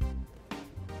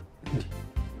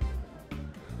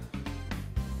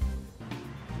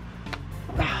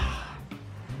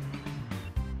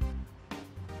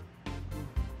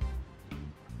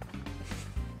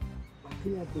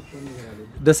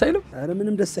ደስ አይልም? ኧረ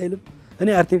ምንም ደስ አይልም። እኔ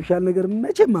አርቲፊሻል ነገር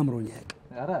መቼም አምሮኝ አያውቅም።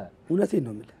 ኧረ እውነቴን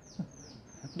ነው የምልህ።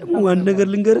 ደግሞ አንድ ነገር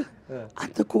ልንገርህ፣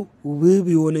 አንተ እኮ ውብ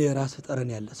የሆነ የራስ ጠረን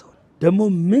ያለ ሰው ነው። ደግሞ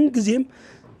ምን ጊዜም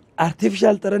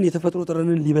አርቲፊሻል ጠረን የተፈጥሮ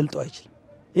ጠረንን ሊበልጠው አይችልም።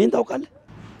 ይሄን ታውቃለህ?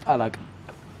 አላውቅም።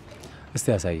 እስቲ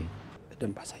አሳየኝ።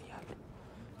 በደንብ አሳይሃለሁ።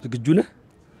 ዝግጁ ነህ?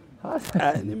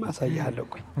 እኔም አሳይሃለሁ።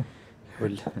 ቆይ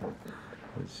ይኸውልህ፣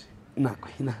 ና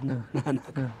ቆይ ና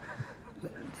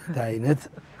አይነት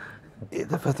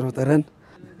የተፈጥሮ ጠረን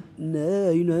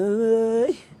ነይ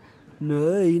ነይ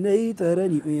ነይ ነይ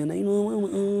ጠረን ነይ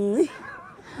ነይ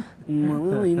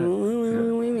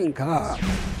ካ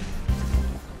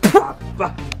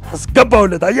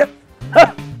አስገባሁለት። አየህ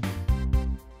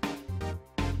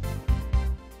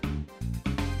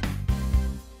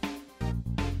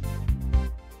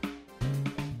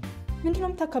ምንድነው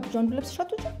የምታካብጂው? አንዱ ለብሰሽ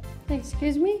አትወጪም?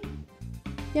 ኤክስኪውዝ ሚ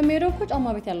የሚሄደው እኮ ጫማ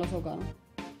ቤት ያለው ሰው ጋር ነው።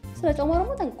 ስለ ጫማ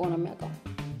ደግሞ ጠንቅቆ ነው የሚያውቀው።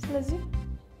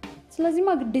 ስለዚህማ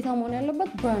ግዴታ መሆን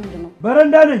ያለበት ብራንድ ነው።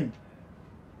 በረንዳ ነኝ።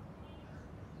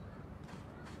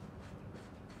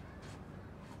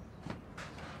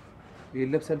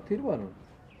 ይለብሰል ትሄድ ባለው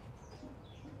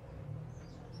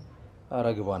ኧረ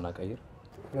ግባና ቀይር።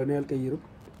 እኔ አልቀይርም።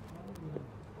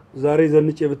 ዛሬ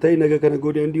ዘንጬ ብታይ ነገ ከነገ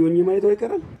ወዲያ እንዲሆኝ ማየት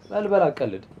አይቀርም። በልበል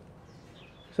አቀልድ።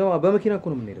 ስማ በመኪና እኮ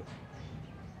ነው የምንሄደው።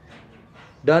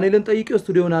 ዳንኤልን ጠይቄው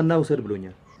ስቱዲዮን አና ውሰድ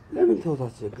ብሎኛል። ለምን ተው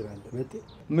ታስቸግራለህ? መጤ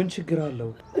ምን ችግር አለው?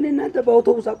 እኔ እናንተ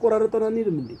በአውቶቡስ አቆራረጠን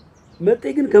አንሄድም እንዴ? መጤ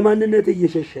ግን ከማንነት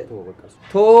እየሸሸ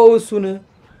ተው እሱን።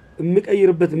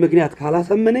 የምቀይርበት ምክንያት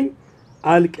ካላሰመነኝ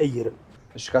አልቀይርም።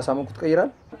 እሺ ካሳመንኩት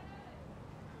ትቀይራል?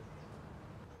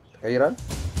 ትቀይራል?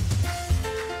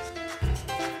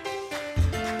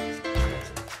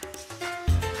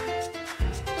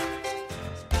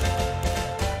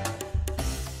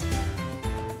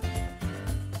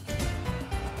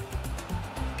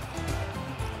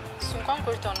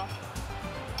 ቆይቶ ነው።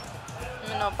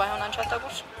 ምን ነው ባይሆን አንቺ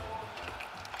አታውቁሽ?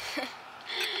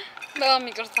 በጣም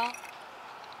ይቅርታ።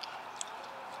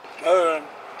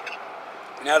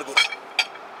 እኔ አልጎርስም።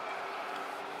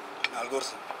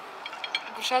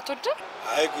 ጉርሻ አትወድም?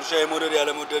 አይ ጉርሻ የመውደድ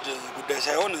ያለመውደድ ጉዳይ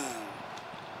ሳይሆን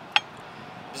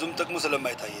ብዙም ጥቅሙ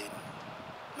ስለማይታየኝ ነው።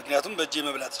 ምክንያቱም በእጄ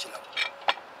መብላት ይችላል።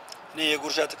 እኔ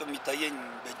የጉርሻ ጥቅም የሚታየኝ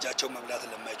በእጃቸው መብላት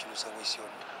ለማይችሉ ሰዎች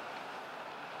ሲሆን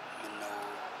ነው።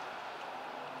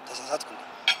 ተሳሳትኩ እንዴ?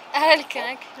 ኧረ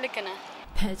ልክ ነህ።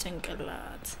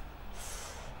 በጭንቅላት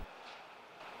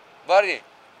ባሪ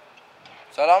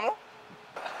ሰላም ነው?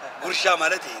 ጉርሻ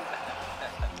ማለት ይሄ ነው።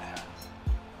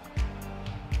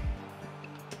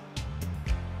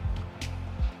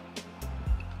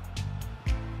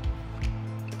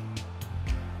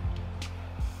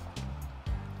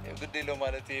 ግድ የለው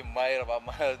ማለት ይሄ ማይረባ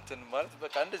እንትን ማለት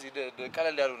በቃ እንደዚህ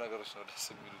ቀለል ያሉ ነገሮች ነው ደስ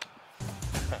የሚሉት።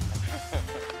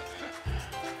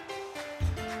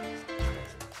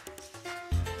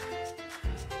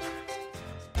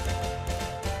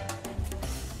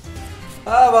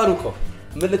 ባሩኮ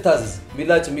ምን ልታዘዝ?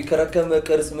 ሚላጭ የሚከረከም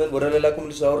ቅርስ ምን ወደ ሌላ ቁም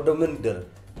ልጅ አወርደው ምን ይደረግ?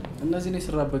 እነዚህን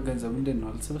የሰራበት ገንዘብ እንዴት ነው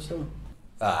አልተሰበሰበም?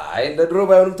 አይ እንደ ድሮ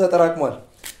ባይሆንም ተጠራቅሟል።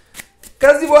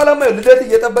 ከዚህ በኋላማ ልደት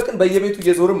እየጠበቅን በየቤቱ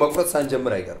እየዞርን መቁረጥ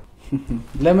ሳንጀምር አይቀርም።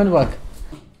 ለምን እባክህ?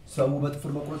 ሰው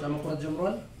በጥፍር መቁረጫ መቁረጥ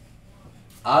ጀምሯል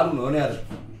አሉ ነው እኔ አይደል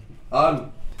አሉ።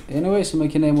 ኤኒዌይስ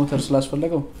መኪና የሞተር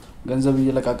ስላስፈለገው ገንዘብ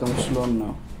እየለቃቀመች ስለሆነ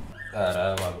ነው። ኧረ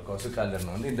ባሩኮ ስቃለር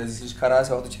ነው እንዴ? እንደዚህ ልጅ ከራሴ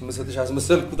አውጥቼ መስጠትሽ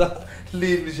አስመሰልኩታ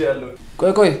ልይልሽ ያለው።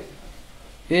 ቆይ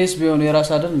ይሄስ ቢሆን የራስ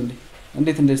አይደል እንዴ?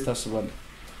 እንዴት እንደዚህ ታስባለህ?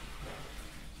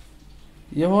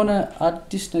 የሆነ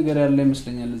አዲስ ነገር ያለ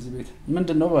ይመስለኛል እዚህ ቤት።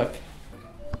 ምንድነው እባክህ?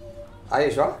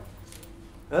 አይሻ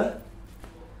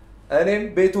እኔም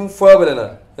ቤቱን ፏ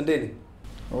ብለናል እንዴ?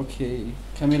 ኦኬ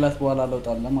ከሜላት በኋላ ለውጥ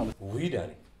አለ ማለት ነው። ውይ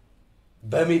ዳኒ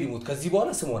በሜሊ ሞት ከዚህ በኋላ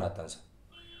ስሟን አታንሳ።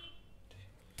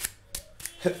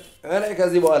 እኔ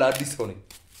ከዚህ በኋላ አዲስ ሰው ነኝ።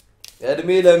 እድሜ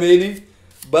ለሜሊ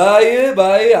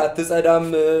ባይ አትጸዳም።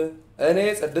 እኔ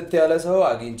ጽድት ያለ ሰው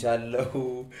አግኝቻለሁ።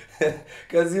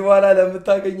 ከዚህ በኋላ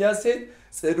ለምታገኛት ሴት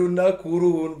ጽዱና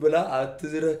ኩሩሁን ብላ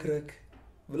አትዝረክረክ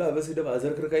ብላ በስደብ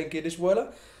አዘርክረካኝ ከሄደች በኋላ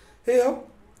ይኸው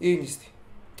ይህን እስቲ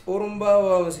ጦሩምባ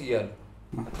መስያለሁ።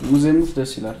 ሙዚየም ውስጥ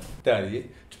ደስ ይላል። ዳኒ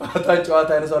ጨዋታ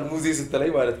ያነሳል ሙዜ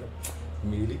ስትለኝ ማለት ነው።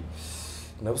 ሜሊ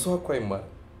ነብሷ እኮ አይማል።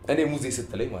 እኔ ሙዜ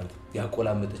ስትለኝ ማለት ነው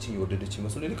ያቆላመጠችኝ የወደደችኝ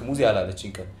መስሎ ልክ ሙዜ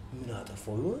አላለችኝ። ቀን ምን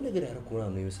አጠፋው? የሆነ ነገር ያደረኩ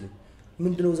ምናምን ነው ይመስለኝ።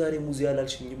 ምንድነው ዛሬ ሙዚ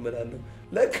ያላልሽኝ እምላለሁ።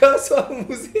 ለካ እሷ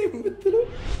ሙዚ የምትለው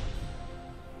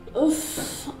ኡፍ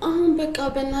አሁን በቃ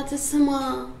በእናትህ ስማ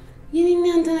የኔና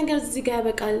ያንተ ነገር እዚህ ጋር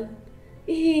ያበቃል።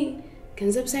 ይሄ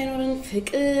ገንዘብ ሳይኖረን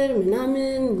ፍቅር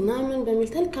ምናምን በሚል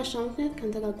ተልካሻ ምክንያት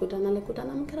ካንተ ጋር ጎዳና ለጎዳና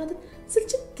መንከራተት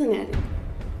ስልችት ነው ያለኝ።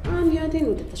 አሁን ህይወቴን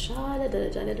ወደ ተሻለ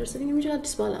ደረጃ ሊያደርስልኝ የሚችል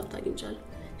አዲስ ባለ ሀብት አግኝቻለሁ።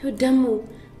 ይኸው ደግሞ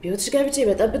በህይወትሽ ገብቼ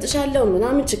በጠብጥሻለሁ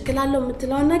ምናምን ችክላለሁ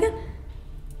የምትለውን ነገር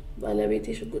ባለቤቴ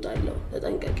ሽጉጥ አለው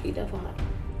ተጠንቀቂ ይደፋሃል።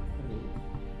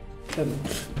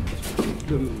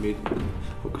 ለምን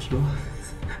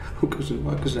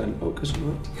አውቀሽ ነው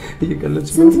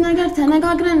እየቀለድሽ ነው። ስንት ነገር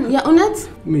ተነጋግረን የእውነት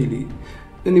ሜሊ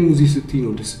እኔ ሙዚ ስትይ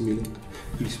ነው ደስ የሚለኝ።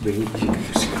 ፕሊስ በይኝ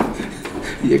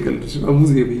እየቀለድሽ ነው።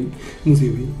 ሙዚ በይኝ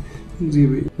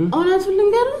እውነቱን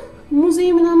ልንገርህ ሙዚ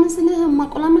ምናምን ስልህ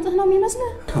ማቆላመጥህ ነው የሚመስልህ?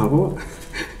 አዎ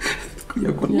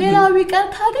ሌላው ቢቀር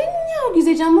ካገኘው ጊዜ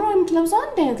ጀምሮ የምትለብሰው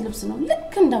አንድ አይነት ልብስ ነው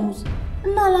ልክ እንደ ሙዚ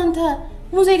እና ለአንተ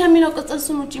ሙዚ ከሚለው ቅጽል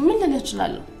ስም ውጪ ምን ልልህ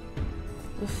እችላለሁ?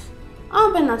 አሁን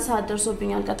በእናትህ ሰዓት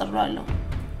ደርሶብኛል ቀጥሬዋለሁ።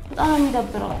 በጣም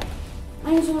የሚደብረው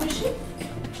አይዞህ እሺ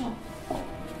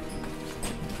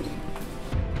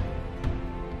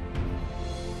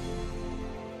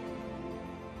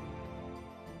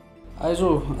አይዞ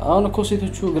አሁን እኮ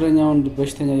ሴቶቹ እግረኛውን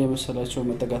በሽተኛ እየመሰላቸው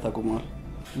መጠጋት አቁመዋል።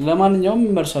 ለማንኛውም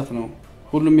መርሳት ነው።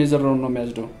 ሁሉም የዘራውን ነው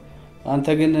የሚያጭደው። አንተ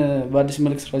ግን በአዲስ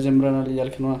መልክ ስራ ጀምረናል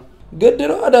እያልክ ነው። ግድ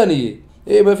ነው አዳንዬ።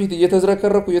 ይሄ በፊት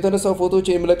እየተዝረከረኩ የተነሳው ፎቶዎች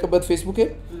የምለቅበት ፌስቡክ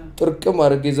ጥርቅም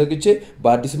አድርጌ ዘግቼ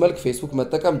በአዲስ መልክ ፌስቡክ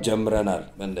መጠቀም ጀምረናል።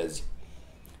 እንደዚህ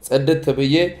ጽድት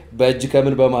ብዬ በእጅ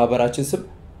ከምን በማህበራችን ስም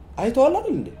አይተዋል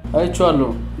አይደል እንዴ? አይቼዋለሁ።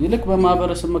 ይልቅ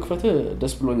በማህበረሰብ መክፈት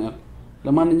ደስ ብሎኛል።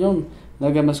 ለማንኛውም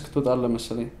ነገ መስክ ትወጣለህ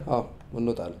መሰለኝ። አዎ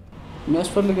እንወጣለን።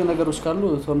 የሚያስፈልግ ነገሮች ካሉ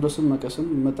ቶንዶስም መቀስም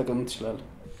መጠቀም ትችላለህ።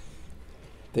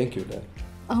 ቴንክ ዩ ዳድ።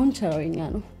 አሁን ቸራውኛ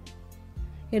ነው።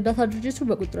 የእርዳታ ድርጅቱ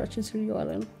በቁጥራችን ስር እየዋለ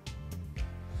ነው።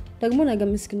 ደግሞ ነገ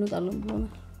መስክ እንወጣለን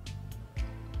ብሎናል።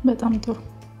 በጣም ጥሩ።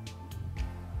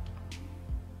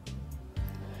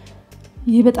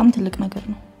 ይህ በጣም ትልቅ ነገር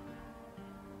ነው።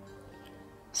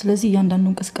 ስለዚህ እያንዳንዱ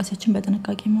እንቅስቃሴያችን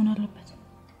በጥንቃቄ መሆን አለበት።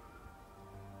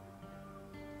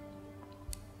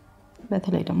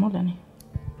 በተለይ ደግሞ ለኔ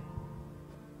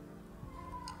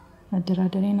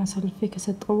መደራደሬን አሳልፌ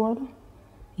ከሰጠው በኋላ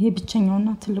ይሄ ብቸኛውና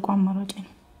ትልቁ አማራጭ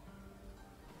ነው።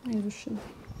 አይዞሽ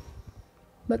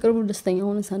በቅርቡ ደስተኛ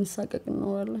ሆነን ሳንሳቀቅ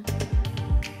እንኖራለን።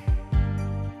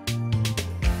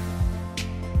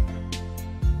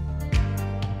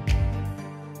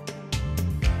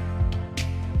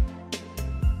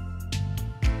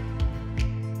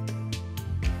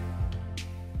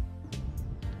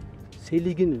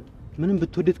 ሴሊ ግን ምንም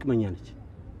ብትወደድ ቅመኛ ነች።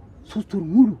 3 ወር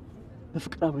ሙሉ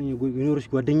በፍቅር አብረኝ የኖረች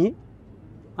ጓደኛዬ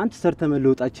አንተ ሰርተ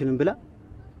መለወጣችንን ብላ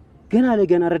ገና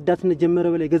ለገና ረዳትነት ጀመረ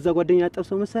በላይ ገዛ ጓደኛ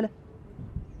ያጠብሰው መሰለ።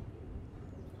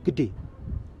 ግዴ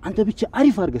አንተ ብቻ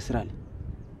አሪፍ አድርገህ ስራልኝ።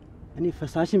 እኔ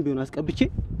ፈሳሽን ቢሆን አስቀብቼ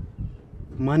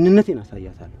ማንነቴን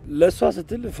አሳያታለሁ። ለሷ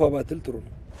ስትል ፏባትል ጥሩ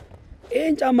ነው።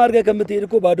 ይሄን ጫማ አድርገህ ከምትሄድ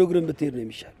እኮ ባዶ እግርን ብትሄድ ነው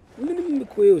የሚሻል። ምንም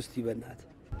እኮ ይውስቲ በእናትህ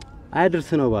አያድርስ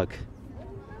ነው እባክህ።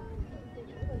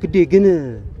 ግዴ ግን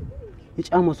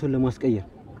የጫማ ሶል ለማስቀየር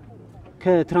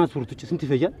ከትራንስፖርት ውጭ ስንት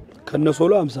ይፈጃል?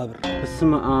 ከነሶሎ 50 ብር።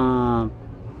 እስማ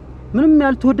ምንም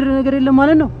ያልተወደደ ነገር የለም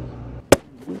ማለት ነው።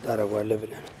 ታረጋለህ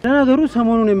ብለህ ነው። ለነገሩ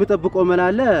ሰሞኑን የምጠብቀው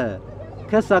መላለ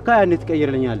ከሳካ ያኔ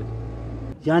ትቀይርልኛለህ።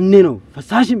 ያኔ ነው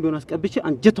ፈሳሽም ቢሆን አስቀብቼ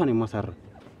አንጀቷን የማሳረፍ።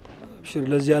 እሺ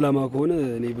ለዚህ ዓላማ ከሆነ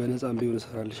እኔ በነፃም ቢሆን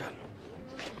እሰራልሻለሁ።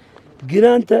 ግን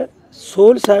አንተ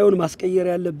ሶል ሳይሆን ማስቀየር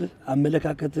ያለብህ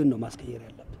አመለካከትህን ነው ማስቀየር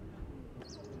ያለብህ።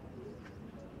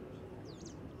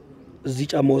 እዚህ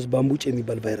ጫማ ውስጥ ባምቡጭ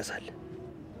የሚባል ቫይረስ አለ።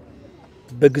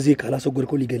 በጊዜ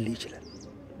ካላስወገድከው ሊገልህ ይችላል፣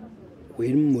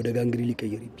 ወይም ወደ ጋንግሪ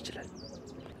ሊቀየር ይችላል።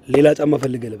 ሌላ ጫማ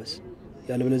ፈልገህ ልበስ፣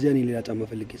 ያለበለዚያ እኔ ሌላ ጫማ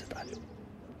ፈልጌ እሰጥሃለሁ።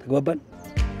 ተግባባን?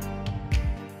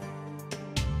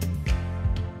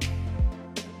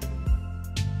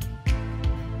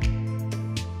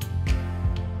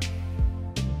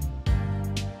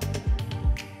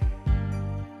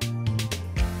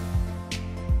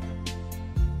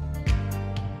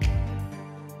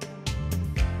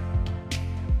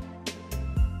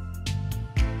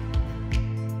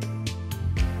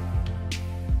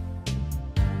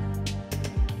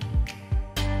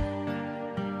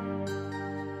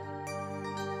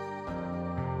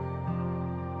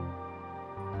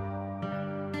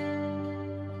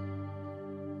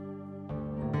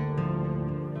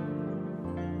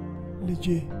 ልጄ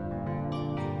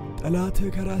ጠላትህ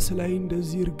ከራስ ላይ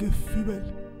እንደዚህ እርግፍ ይበል።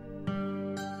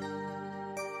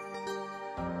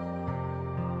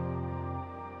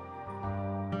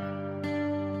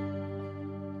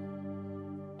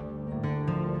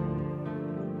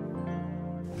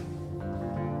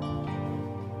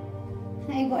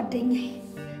 ጓደኛዬ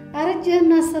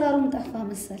አረጀህና አሰራሩም ጠፋ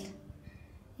መሰል።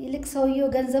 ይልቅ ሰውየው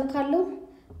ገንዘብ ካለው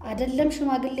አይደለም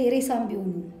ሽማግሌ ሬሳም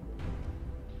ቢሆኑ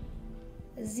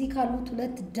እዚህ ካሉት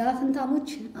ሁለት ዳፍንታሞች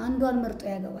አንዷን መርጦ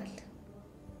ያገባል።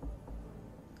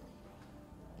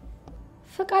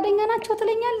 ፈቃደኛ ናቸው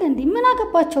ትለኛለህ እንዴ? ምን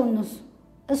አገባቸው እነሱ?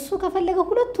 እሱ ከፈለገ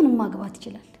ሁለቱንም ማግባት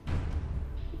ይችላል።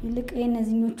 ይልቅ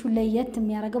የእነዚህኞቹን ለየት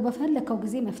የሚያደርገው በፈለከው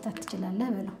ጊዜ መፍታት ትችላለህ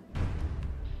በለው።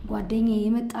 ጓደኛዬ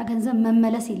የመጣ ገንዘብ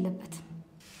መመለስ የለበትም።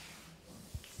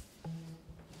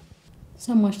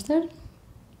 ሰማሽ ታዲያ?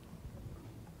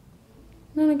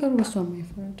 ለነገሩ እሷ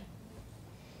የማይፈረድ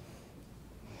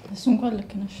እሱ እንኳን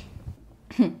ልክ ነሽ።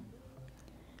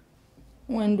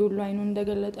 ወንድ ሁሉ አይኑን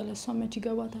እንደገለጠ ለሷ መች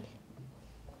ይገባታል?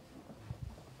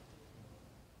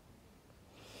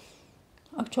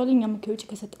 አክቹአሊ እኛም ከውጭ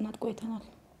ከሰጠናት ቆይተናል።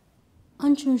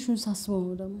 አንቺ ምንሽን ሳስበው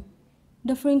ነው ደግሞ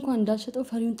ደፍሬ እንኳን እንዳልሸጠው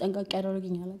ፈሪውን ጠንቃቂ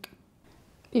ያደረገኝ አላውቅም።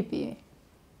 ፒፒዬ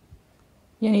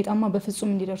የኔ ጣማ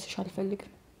በፍጹም እንዲደርስሽ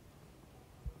አልፈልግም።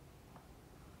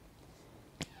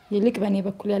 ይልቅ በእኔ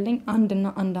በኩል ያለኝ አንድና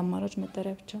አንድ አማራጭ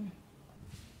መጠሪያ ብቻ ነው።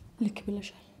 ልክ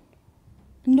ብለሻል።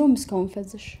 እንደውም እስካሁን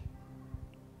ፈዘሽ።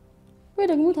 ወይ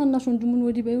ደግሞ ታናሽ ወንድሙን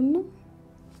ወዲህ በይውና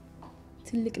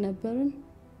ትልቅ ነበርን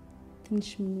ትንሽ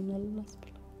ምን ይሆናል አስብላ።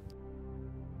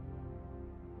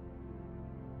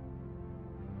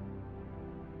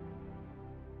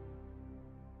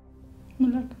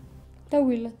 ምን ላድርግ?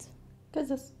 ደውይለት።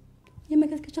 ከዛስ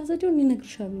የመከትከቻ ዘዴውን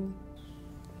እነግርሻለሁ።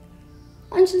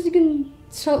 አንቺ እዚህ ግን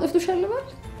ስራው ጠፍቶሻል ባል?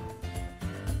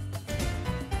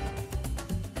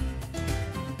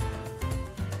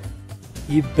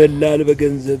 ይበላል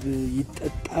በገንዘብ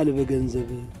ይጠጣል በገንዘብ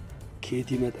ከየት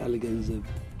ይመጣል ገንዘብ?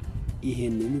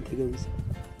 ይሄንን ተገንዘብ።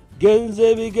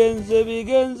 ገንዘብ ገንዘብ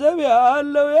ገንዘብ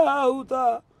ያለው ያውጣ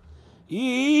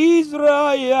ይስራ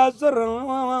ያሰራ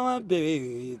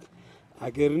ቤት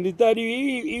አገር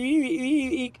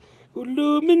እንድታድግ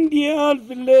ሁሉም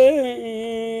እንዲያልፍለት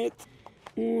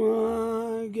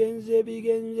ገንዘብ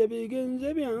ገንዘብ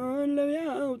ገንዘብ ያለው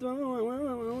ያውጣ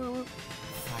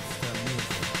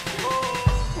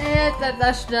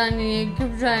ጠጣሽ ዳኒ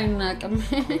ግብዣ አይናቅም።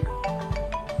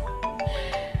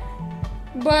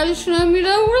 ባልሽ ነው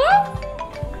የሚደውለው?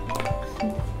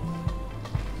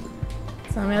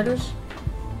 ሰሚያለሽ?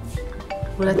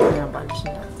 ሁለተኛ ባልሽ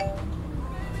እንዳት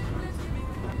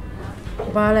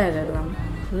ባል አይደለም።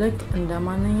 ልክ እንደ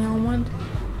ማንኛውም ወንድ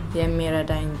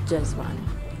የሚረዳኝ ጀዝባ ነው።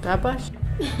 ገባሽ?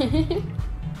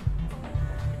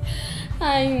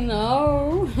 አይ ነው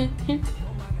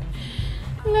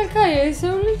ለካ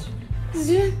የሰው ልጅ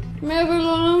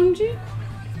የሚያበላው ነው እንጂ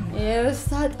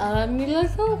የረስታ ጣራ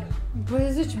የሚለካው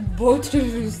በዚች ቦትል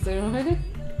ውስጥ ነው።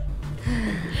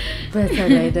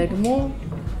 በተለይ ደግሞ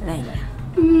ለኛ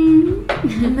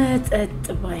መጠጥ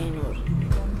ባይኖር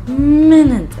ምን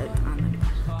እንጠጣ ነበር?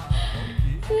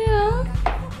 ያ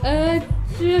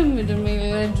እጅም እድሜ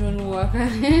ለጆን ዋካ።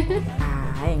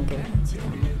 አይ እንግዲህ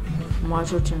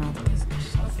ሟቾችን አትቀስቀሽ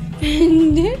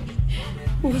እንዴ!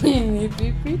 ወይኔ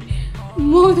ፒፒ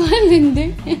ሞቷል እንዴ?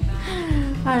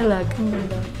 አላውቅም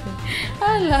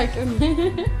አላውቅም።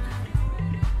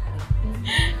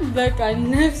 በቃ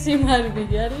ነፍስ ይማር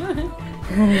ብያለሁ።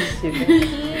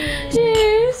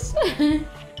 ቺስ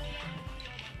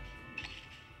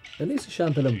እኔስ እሺ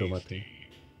አንተ ለምደው ማተኝ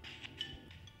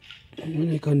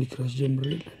እኔ ካንዲ ክራሽ ጀምሬ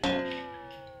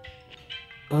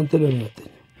አንተ ለምን አትተኛ?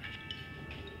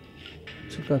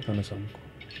 ስልክ አታነሳም እኮ።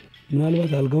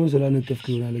 ምናልባት አልጋውን ስላነጠፍክ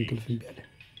ይሆናል እንቅልፍ እምቢ አለ።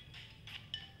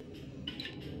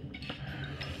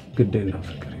 ግዴና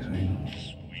ፍቅር ይዞኝ ነው።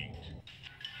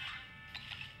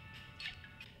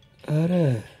 ኧረ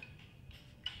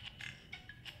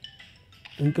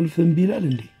እንቅልፍ እምቢ ይላል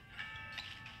እንዴ?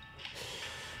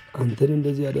 አንተን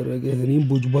እንደዚህ ያደረገ እኔም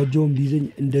ቦጅባጃውን ቢይዘኝ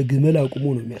እንደ ግመል አቁሞ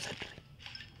ነው የሚያሳድረኝ።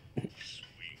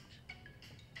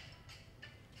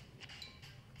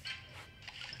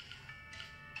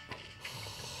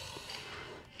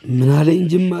 ምን አለኝ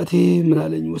ጅማቴ ምን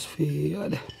አለኝ ወስፌ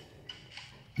አለ።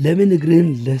 ለምን እግርህን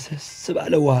ለሰስ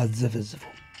ባለ ውሃ አትዘፈዝፈው?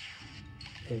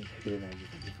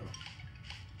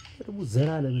 ደግሞ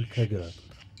ዘላለምን ከግራ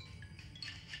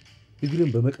እግርን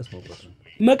በመቀስ መቁረጥ ነው።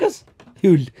 መቀስ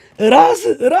ይውል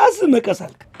ራስ መቀስ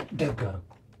አልክ። ደጋ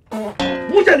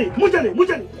ሙጀሌ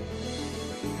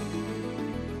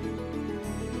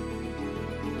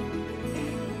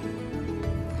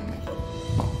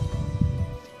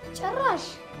ጭራሽ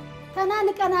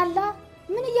ተናንቀናላ።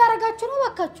 ምን እያረጋችሁ ነው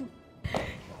ባካችሁ?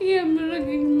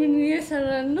 የምረግኝ ምን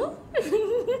እየሰራን ነው?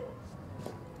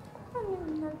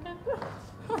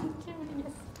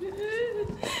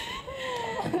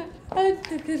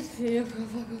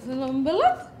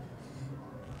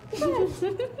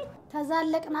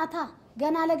 ተዛለቅናታ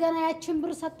ገና ለገና ያችን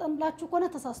ብር ሰጠን ብላችሁ ከሆነ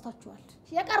ተሳስታችኋል።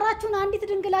 የቀራችሁን አንዲት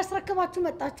ድንግል አስረክባችሁ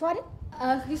መጣችሁ አይደል?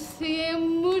 አክስቴ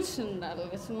ሙች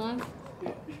እንዳለች ናት።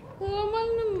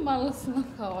 ለማንም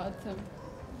አላስነካዋትም።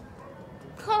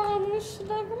 ካሙሽ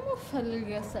ደግሞ ፈልጌ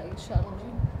ያሳይሻለሁ።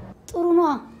 ጥሩ ነዋ።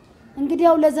 እንግዲህ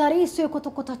ያው ለዛሬ እሱ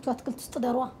የኮተኮታችሁ አትክልት ውስጥ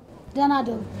ደሯ። ደህና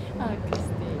ደሩ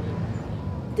አክስቴ።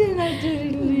 ደህና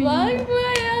ደሪልኝ። ባይ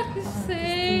ባይ አክስቴ።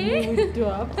 ውዷ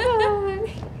ባይ።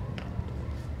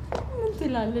 ምን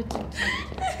ትላለች?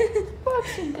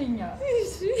 ባክሽንተኛ።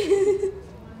 እሺ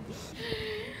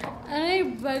እኔ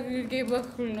በግርጌ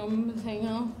በኩል ነው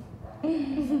የምተኛው።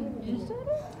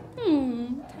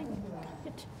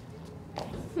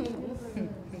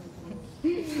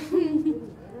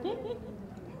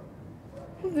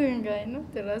 ድንጋይ ነው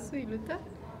ትራሱ ይሉታል።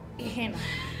 ይሄ ነው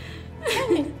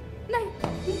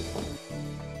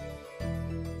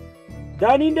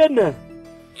ዳኒ እንደት ነህ?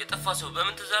 የጠፋ ሰው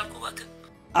በምን ትዝ አልኩህ እባክህ?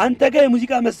 አንተ ጋር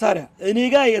የሙዚቃ መሳሪያ እኔ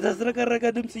ጋር የተስረቀረቀ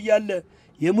ድምፅ እያለ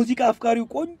የሙዚቃ አፍቃሪው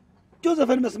ቆንጆ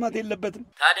ዘፈን መስማት የለበትም?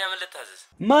 ታዲያ ምን ልታዘዝ?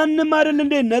 ማንም አይደል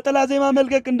እንዴ ነጠላ ዜማ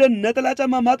መልቀቅ እንደ ነጠላ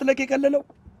ጫማ ማጥለቅ የቀለለው?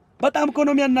 በጣም እኮ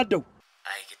ነው የሚያናደው።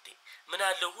 አይ ግዴ ምን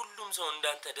አለ ሁሉም ሰው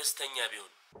እንዳንተ ደስተኛ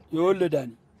ቢሆን። ይኸውልህ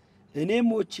ዳኒ እኔም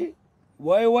ሞቼ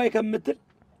ዋይ ዋይ ከምትል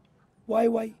ዋይ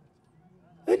ዋይ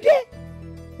እንዴ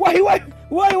ዋይ ዋይ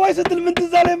ዋይ ዋይ ስትል ምን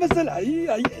ትዝ አለኝ መሰለህ? አይ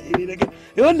እኔ ነገር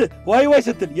ይኸውልህ ዋይ ዋይ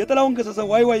ስትል የጥላውን ገሰሰ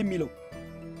ዋይ ዋይ የሚለው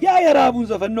ያ የረሃቡን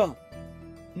ዘፈን ነው።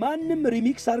 ማንም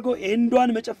ሪሚክስ አድርጎ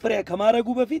ኤንዷን መጨፈሪያ ከማረጉ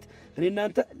በፊት እኔ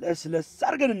እናንተ ለስለስ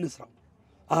አድርገን እንስራው።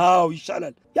 አዎ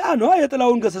ይሻላል። ያ ነው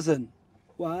የጥላውን ገሰሰን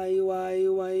ዋይ ዋይ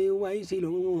ዋይ ዋይ ሲሉ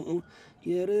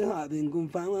የረሃብን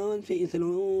ጉንፋን ሲስሉ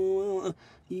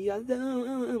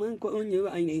ያዘመንኮኝ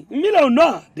ባይኔ የሚለው ነው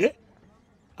እንዴ።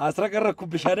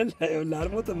 አስረቀረኩብሽ አይደል? ይኸውልህ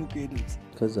አልሞተም እኮ ድምፅ።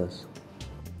 ከዛስ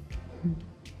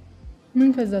ምን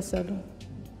ከዛስ አለው?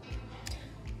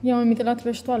 ያው የሚጥላት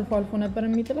በሽታ አልፎ አልፎ ነበር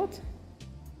የሚጥላት።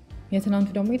 የትናንቱ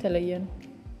ደግሞ የተለየ ነው።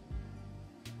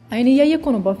 አይን እያየ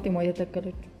እኮ ነው ባፍጤማ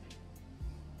የተተከለችው።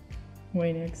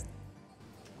 ወይኔ አክስት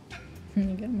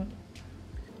ይገርማል።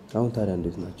 አሁን ታዲያ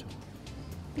እንዴት ናቸው?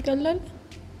 ይቀላል።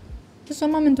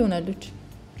 እሷማ ምን ትሆናለች?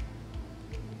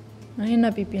 እኔና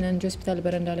ፒፒ ነን ሆስፒታል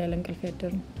በረንዳ ላይ ያለ እንቅልፍ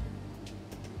ያደርነው።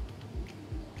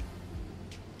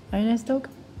 አይን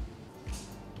ያስታውቃል።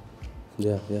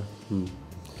 ያ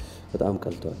በጣም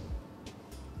ቀልቷል።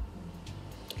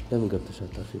 ለምን ገብተሽ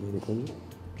አታርፊም? የእኔ ቆንጆ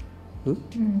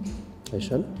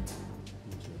አይሻልም?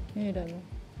 እሄዳለሁ።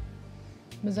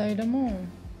 በዛ ላይ ደግሞ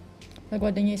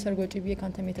ለጓደኛዬ ሰርግ ወጪ ብዬ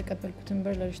ካንተም የተቀበልኩትን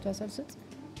ብር ለልጅቷ ሳልሰጥ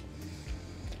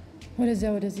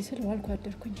ወደዚህ ስል ዋልኩ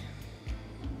አደርኩኝ።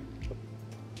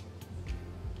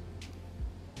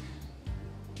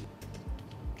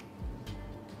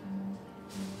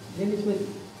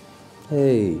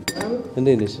 ሄይ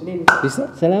እንዴት ነሽ?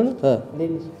 ሰላም ነው?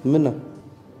 ምን ነው?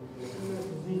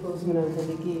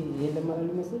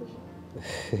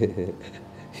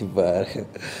 ይባረክ።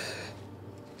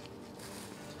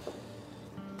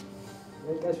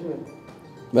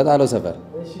 በጣለው ሰፈር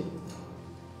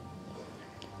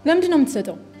ለምንድን ነው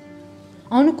የምትሰጠው?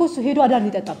 አሁን እኮ እሱ ሄዶ አዳር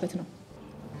ሊጠጣበት ነው።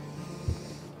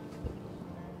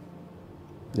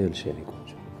 ይኸውልሽ የእኔ ቆንጆ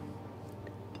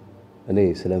እኔ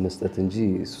ስለ መስጠት እንጂ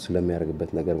እሱ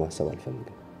ስለሚያደርግበት ነገር ማሰብ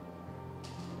አልፈልግም።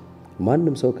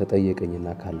 ማንም ሰው ከጠየቀኝና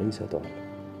ካለኝ ይሰጠዋል።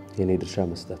 የኔ ድርሻ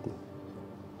መስጠት ነው።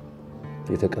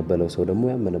 የተቀበለው ሰው ደግሞ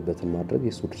ያመነበትን ማድረግ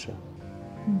የሱ ድርሻ።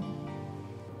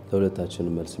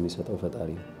 ለሁለታችንም መልስ የሚሰጠው ፈጣሪ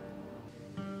ነው።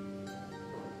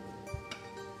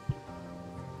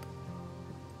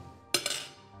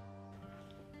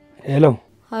 ሄሎ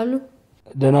አሉ።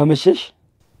 ደህና መሸሽ?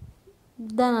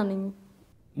 ደህና ነኝ።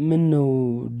 ምን ነው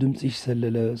ድምጽሽ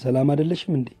ሰለለ? ሰላም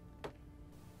አይደለሽም እንዴ?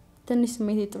 ትንሽ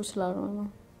ስሜቴ ጥሩ ስላልሆነ ነው።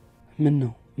 ምን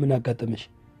ነው? ምን አጋጠመሽ?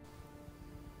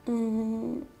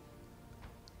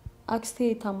 አክስቴ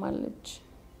ታማለች።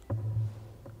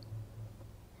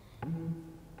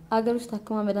 አገር ውስጥ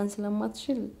ታክማ መዳን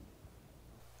ስለማትችል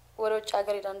ወደ ውጭ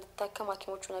ሀገር ሄዳ እንድትታከም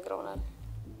ሐኪሞቹ ነግረውናል።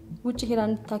 ውጭ ሄዳ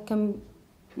እንድትታከም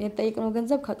የጠየቅነው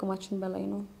ገንዘብ ከአቅማችን በላይ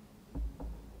ነው።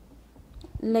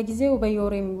 ለጊዜው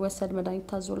በየወሩ የሚወሰድ መድኃኒት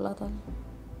ታዞላታል።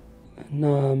 እና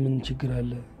ምን ችግር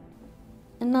አለ?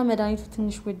 እና መድኃኒቱ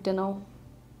ትንሽ ውድ ነው።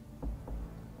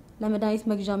 ለመድኃኒት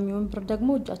መግዣ የሚሆን ብር ደግሞ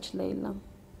እጃችን ላይ የለም።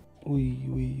 ውይ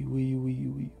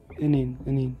እኔን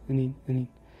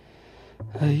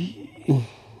አይ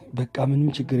በቃ ምንም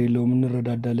ችግር የለውም፣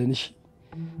 እንረዳዳለን። እሺ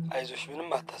አይዞሽ፣ ምንም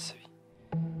አታስቢ።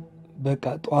 በቃ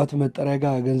ጠዋት መጠሪያ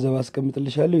ጋር ገንዘብ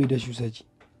አስቀምጥልሻለሁ፣ ሄደሽ ውሰጂ።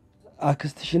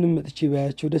 አክስትሽንም መጥቼ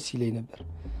ባያቸው ደስ ይለኝ ነበር።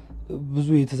 ብዙ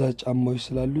የትእዛዝ ጫማዎች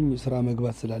ስላሉኝ ስራ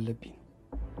መግባት ስላለብኝ።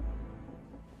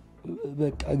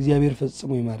 በቃ እግዚአብሔር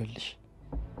ፈጽሞ ይማርልሽ።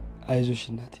 አይዞሽ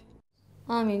እናቴ።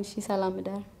 አሜን። እሺ ሰላም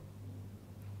እደር።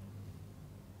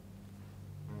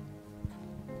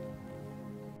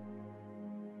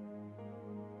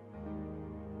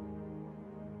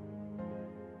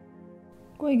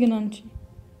 ቆይ ግን አንቺ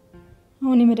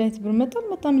አሁን የመድኃኒት ብር መጣል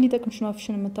መጣም ሊጠቅምሽ ነው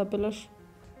አፍሽን የምታበላሽ?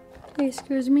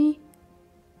 ኤክስኪውዝ ሚ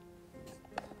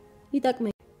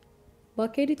ይጠቅመኝ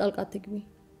ባኬዲ ጣልቃ አትግቢ።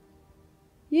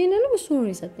 ይሄንንም እሱ ነው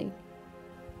የሰጠኝ።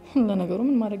 ለነገሩ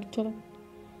ምን ማድረግ ይቻላል?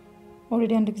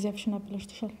 ኦልሬዲ አንድ ጊዜ አፍሽን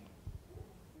አበላሽተሻል።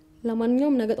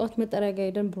 ለማንኛውም ነገ ጠዋት መጠሪያ ጋር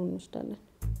ሄደን ብሩን እንወስዳለን።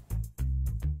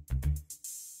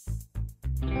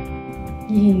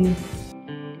 ይሄን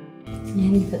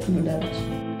ፈጥኖ ዳራች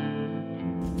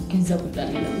ገንዘብ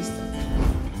ላይ ለመስጠት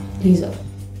ይዘው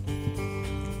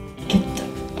ከታ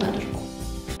አድርጎ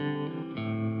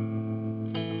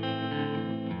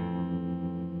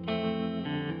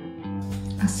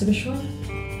አስበሽዋል?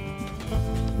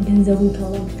 ገንዘቡን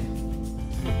ካወቅ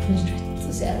ምንድን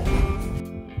ትሰራ?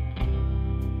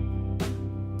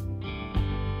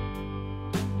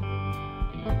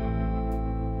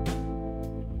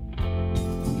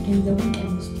 ገንዘቡን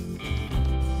ቀንሱ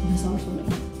በሳውሱ ነው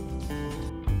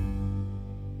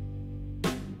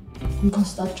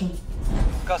እንካስታቸው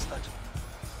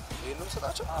ይሄንን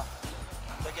ስጣቸው።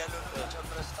 ተጋያለውን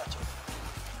ጨምረህ ስጣቸው።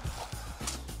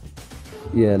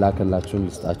 የላከላችሁን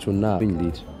ልስጣችሁና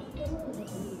እንግዲህ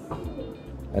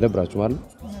አይደብራችሁ ማለት?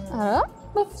 አረ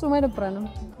በፍጹም አይደብረንም።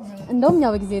 እንደውም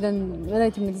እኛ በጊዜ ሄደን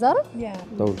ራይት እንግዛራ።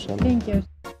 ተውልሻለሁ። ቴንክ ዩ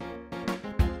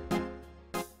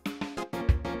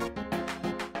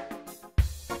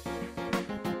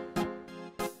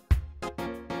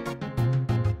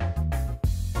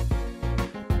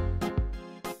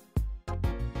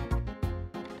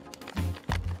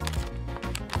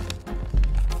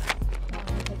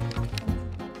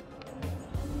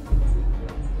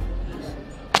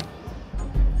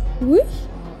ውይ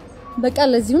በቃ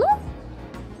ለዚህ ነው።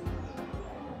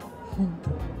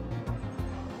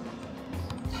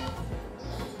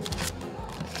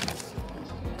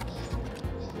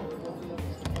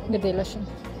 ግዴለሽም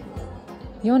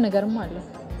የሆነ ነገርም አለ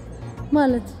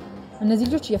ማለት እነዚህ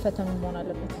ልጆች እየፈተኑ መሆን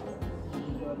አለበት።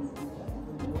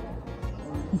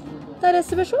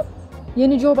 ታዲያስበሽው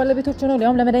የኒጆ ባለቤቶች ሆነው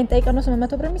ሊያውም ለመድኃኒት ጠይቀው ነው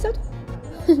 800 ብር የሚሰጡ።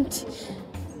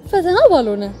 ፈተና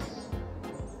ባልሆነ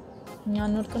እኛ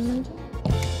እንወድቅም እንጂ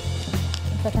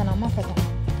ፈተናማ ፈተና።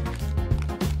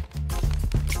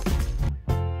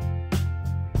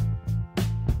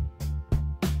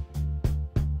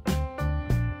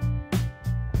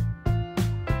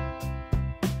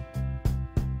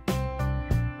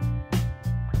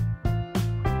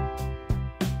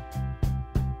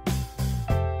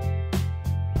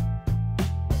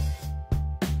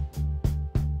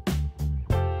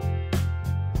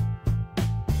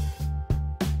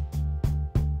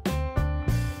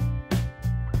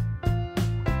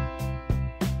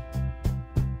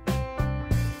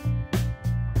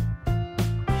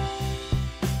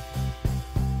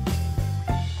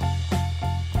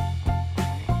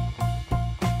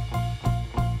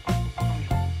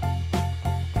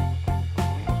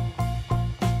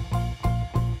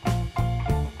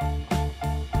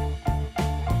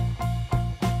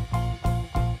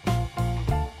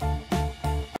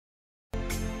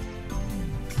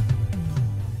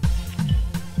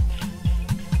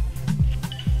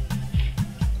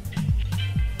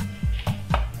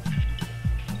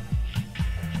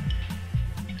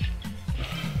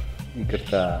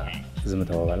 ይቅርታ ዝም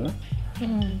ተባባልና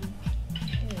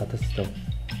አተስተው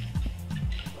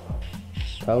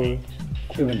ታው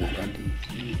ቆይ በእናትህ አንዴ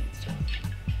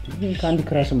ካንዲ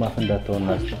ክራሽ ማፈንዳታውና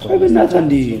ቆይ በእናትህ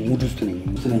አንዴ ሙድ ውስጥ ነኝ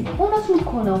መስለኝ። እውነቱን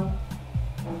እኮ ነው።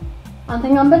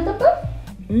 አንተኛም በልተበት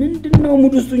ምንድነው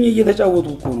ሙድ ውስጥ ነኝ እየተጫወቱ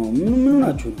እኮ ነው። ምን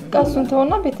ናችሁ? ቀሱን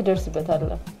ተውና ቤት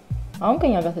ትደርስበታለህ። አሁን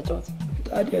ከኛ ጋር ተጫወት።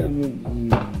 ታዲያ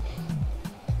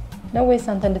ነው ወይስ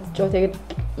አንተ እንድትጫወት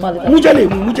ማለት ነው? ሙጀሌ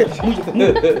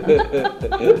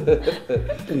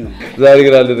ዛሬ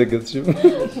ግን አልደረገችም።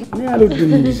 እኔ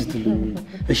አልወድም እንዲህ ስትሉ።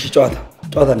 እሺ ጨዋታ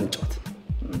እንጫወት።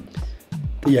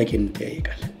 ጥያቄ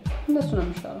እንጠያየቃለን። እንደሱ ነው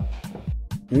የሚሻለው።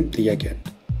 ጥያቄ አንድ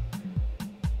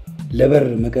ለበር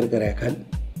መቀርቀሪያ ካል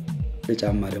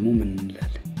ለጫማ ደግሞ ምን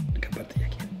እንላለን? ከባድ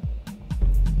ጥያቄ ነው።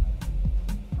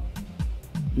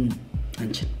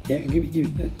 አንቺ ግቢ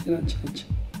አንቺ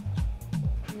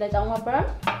ለጫማ ብራን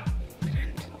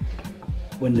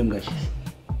ወንድም ጋሽ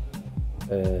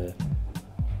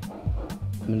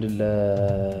ምንድን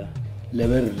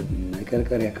ለበር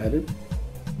መቀርቀሪያ ካል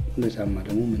ለጫማ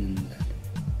ደግሞ ምን እንላለን?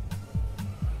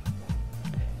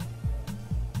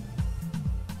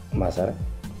 ማሰሪያ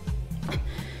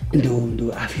እንደው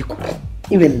አፌ ቁርጥ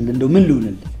ይበል እንደው ምን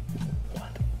ልሆንልህ?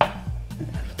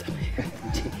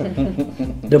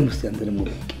 ደሞ እስቲ አንተ ደሞ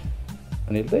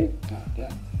እኔ ላይ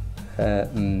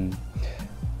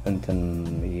እንትን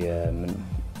የምን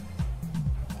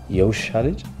የውሻ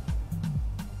ልጅ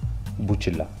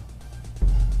ቡችላ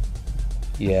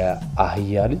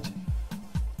የአህያ ልጅ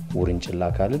ውርንጭላ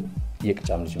ካልን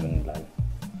የቅጫም ልጅ ምን እንላለን?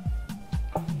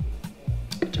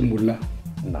 ቅጭምቡላ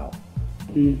ነው።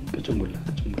 ቅጭምቡላ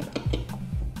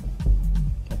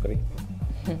ኦኬ።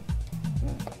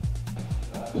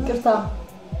 ይቅርታ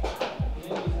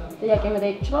ጥያቄ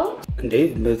መጠየቅ ይችላል እንዴ?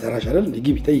 በተራሽ አይደል? እንዴ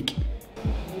ግቢ ጠይቂ።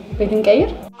 ቤትን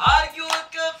ቀይር። አርጊው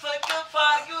ቅፍ ቅፍ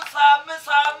አርጊው ሳም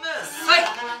ሳም ሰይ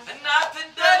እናት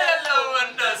እንደሌለው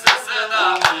እንደሰሰና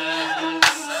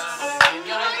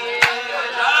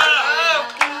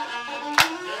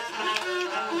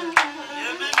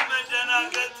የምን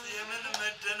መደናገጥ የምን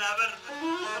መደናበር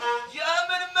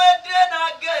የምን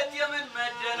መደናገጥ የምን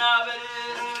መደናበር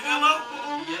ድገመው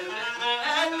የምን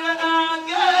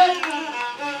መደናገጥ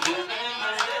የምን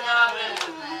መደናበር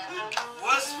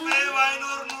ወስፌ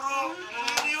ባይኖር ኑሮ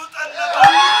ምን ይውጠን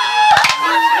ነበር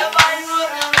ወስፌ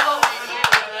ባይኖር ኑሮ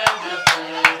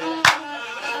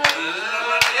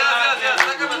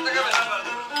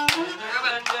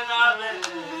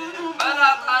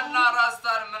በላጣና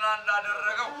ራስታን ምን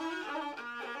እንዳደረገው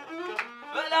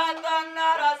በላጣና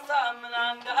ራስታ ምን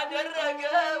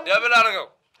እንዳደረገው ደብል አድርገው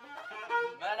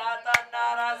በላጣና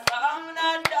ራስታ ምን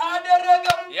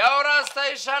እንዳደረገው ያው ራስታ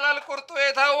ይሻላል ቁርጡ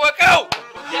የታወቀው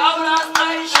ያው ራስታ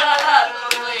ይሻላል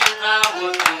ቁርጡ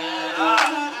የታወቀው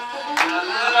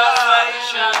ራስታ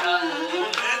ይሻላል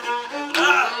ቁርጡ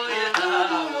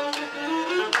የታወቀው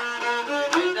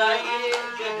ገዳዬ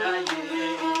ገዳዬ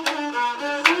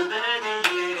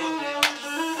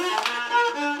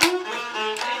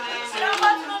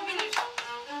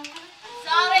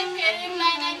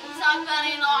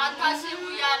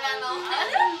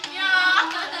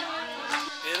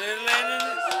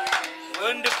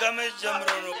ወንድ ከመች ጀምሮ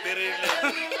ነው ፔሬድ ላይ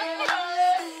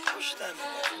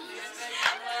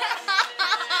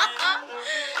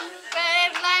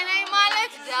ፔሬድ ላይ ነኝ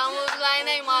ማለት ደሞዝ ላይ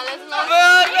ነኝ ማለት ነው።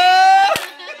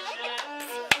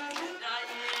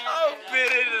 አው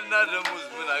ፔሬድ እና ደሞዝ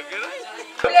ምን አገናኝ?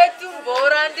 ሁለቱም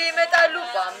በወር አንዴ ይመጣሉ፣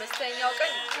 በአምስተኛው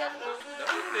ቀን ይያሉ።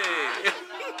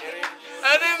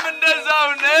 እኔም እንደዛው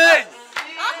ነኝ።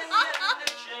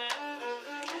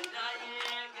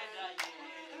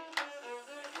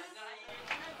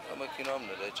 መኪናም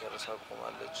ነዳጅ ጨርሳ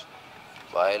ቆማለች።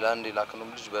 በአይላንድ የላክነው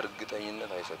ልጅ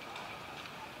በእርግጠኝነት አይሰጥም።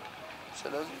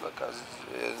 ስለዚህ በቃ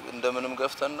እንደምንም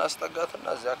ገፍተን እናስጠጋትና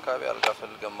እዚህ አካባቢ አልጋ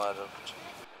ፈልገን ማደርኩት።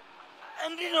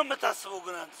 እንዲህ ነው የምታስበው?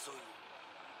 ግን አንተ ሰውዬ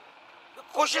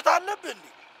ኮሽታ አለብህ እንዴ?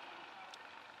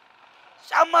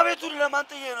 ጫማ ቤቱን ለማን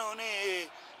ጥዬ ነው እኔ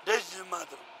ደጅ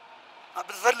ማድረው?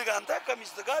 ብትፈልግ አንተ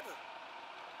ከሚስት ጋር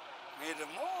እኔ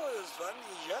ደግሞ እሷን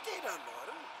ይዣት እሄዳለሁ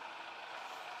አይደል?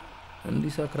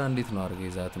 እንዲህ ሰክራ እንዴት ነው አድርገህ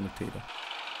ይዛት የምትሄደው?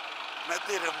 መጤ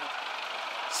ደግሞ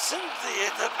ስንት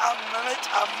የተጣመመ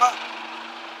ጫማ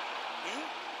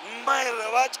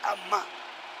የማይረባ ጫማ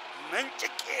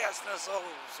መንጭቄ ያስነሳው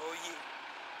ሰውዬ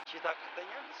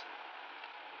ታቅተኛለች።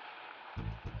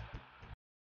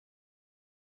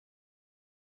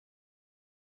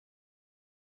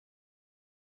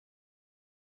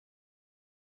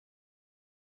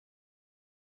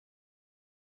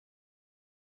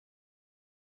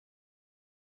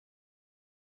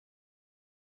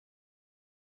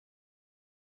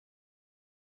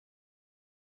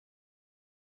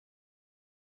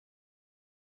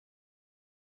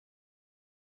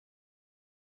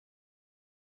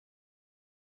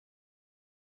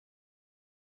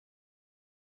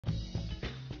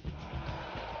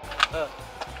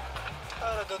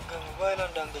 አረጋጋሙ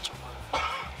ባይላንድ አንገጭማ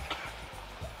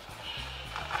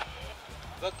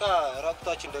በቃ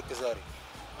ራቁታችን ደግ ዛሬ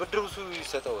ብርድ ልብሱ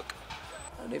ይሰጠው በቃ።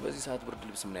 እኔ በዚህ ሰዓት ብርድ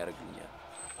ልብስ ምን ያደርግልኛል?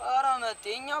 ኧረ መጤ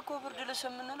እኛ እኮ ብርድ ልብስ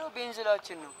የምንለው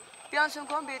ቤንዝላችን ነው። ቢያንስ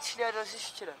እንኳን ቤትሽ ሊያደርስሽ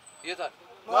ይችላል። የታል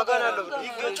ማጋን ያለው ብርድ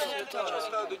ይገጭት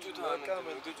ታስታግጩት በቃ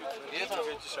መልግጩት የታል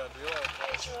ይገጭሻል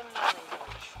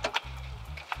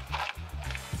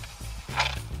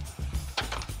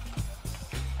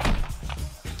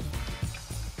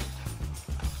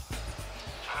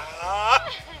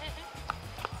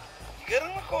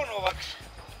ግርም እኮ ነው እባክሽ።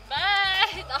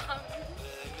 በጣም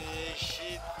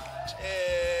ምሽት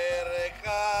ጨረቃ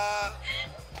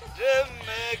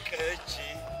ደመቀች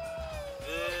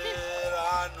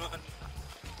ብርሃኗን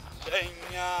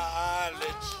ለእኛ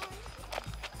አለች።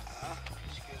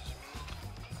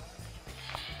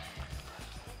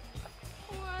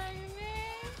 ወይኔ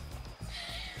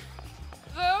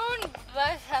በውን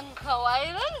በሰንከው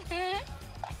አይደል?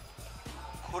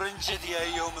 ኩርንችት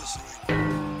ያየው መስሎኝ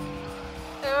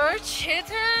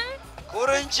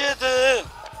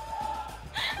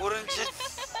ኩርንችት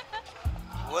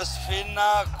ወስፌና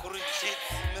ኩርንችት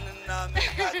ምንና ምን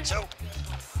ናቸው?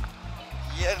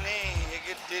 የኔ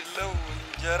የግድ የለው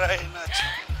እንጀራዬ ናቸው።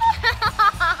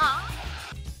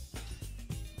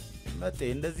 መጤ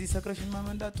እንደዚህ ሰክረሽ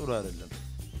ማመንዳት ጥሩ አይደለም።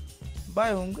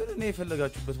 ባይሆን ግን እኔ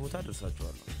የፈለጋችሁበት ቦታ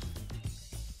ደርሳችኋለሁ።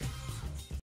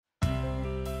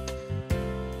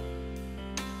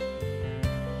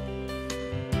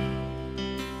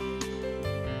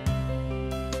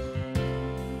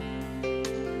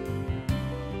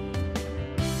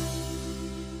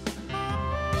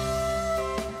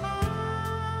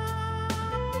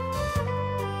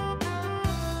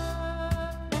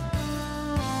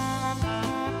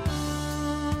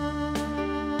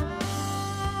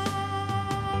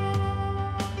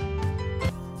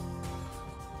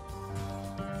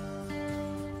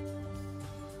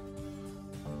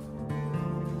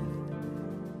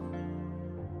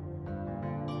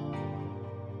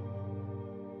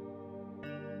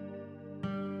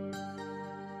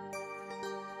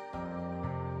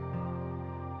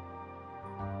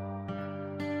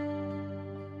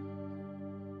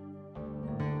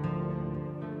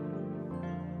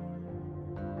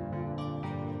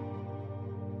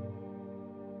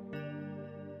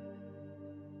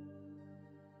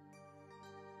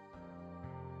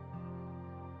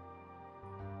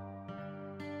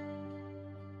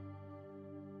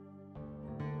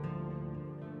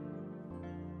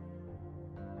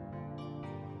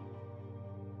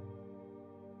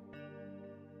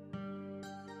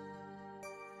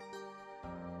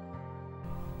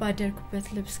 ባደርኩበት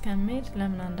ልብስ ከመሄድ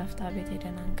ለምን አንድ አፍታ ቤት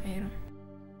ሄደን አንቀይረው?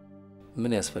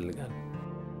 ምን ያስፈልጋል?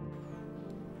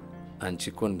 አንቺ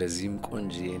እኮ እንደዚህም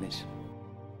ቆንጆዬ ነሽ።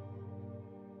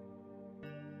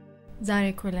 ዛሬ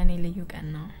እኮ ለኔ ልዩ ቀን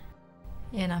ነው።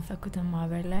 የናፈኩትን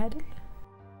ማህበር ላይ አይደል?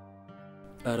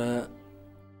 አረ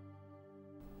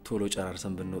ቶሎ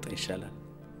ጨራርሰን ብንወጣ ይሻላል።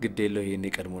 ግድ የለው ይሄኔ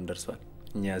ቀድሞን ደርሷል።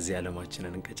 እኛ እዚህ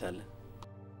ዓለማችንን እንቀጫለን።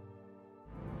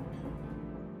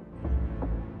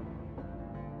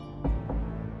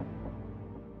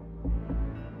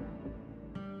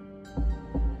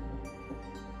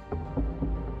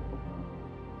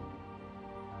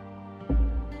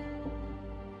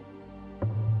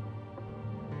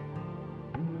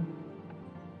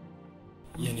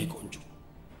 የኔ ቆንጆ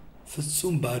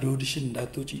ፍጹም ባዶ ሆድሽን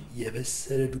እንዳትወጪ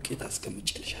የበሰለ ዱቄት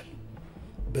አስቀምጬልሻለሁ።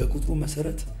 በቁጥሩ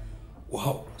መሰረት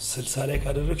ውሃው 60 ላይ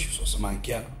ካደረግሽው 3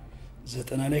 ማንኪያ፣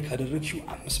 90 ላይ ካደረግሽው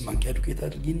 5 ማንኪያ ዱቄት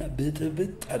አድርጊና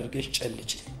ብጥብጥ አድርገሽ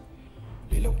ጨልጪ።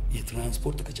 ሌላው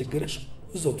የትራንስፖርት ከቸገረሽ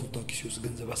እዛው ቶታ ኪስ ውስጥ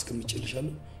ገንዘብ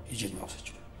አስቀምጬልሻለሁ፣ ሂጂና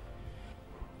ውሰጂው።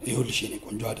 ይኸውልሽ የኔ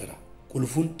ቆንጆ አደራ፣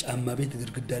 ቁልፉን ጫማ ቤት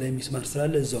ግድግዳ ላይ ሚስማር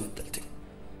ስላለ እዛው አንጠልጥይ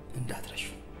እንዳትረሺ።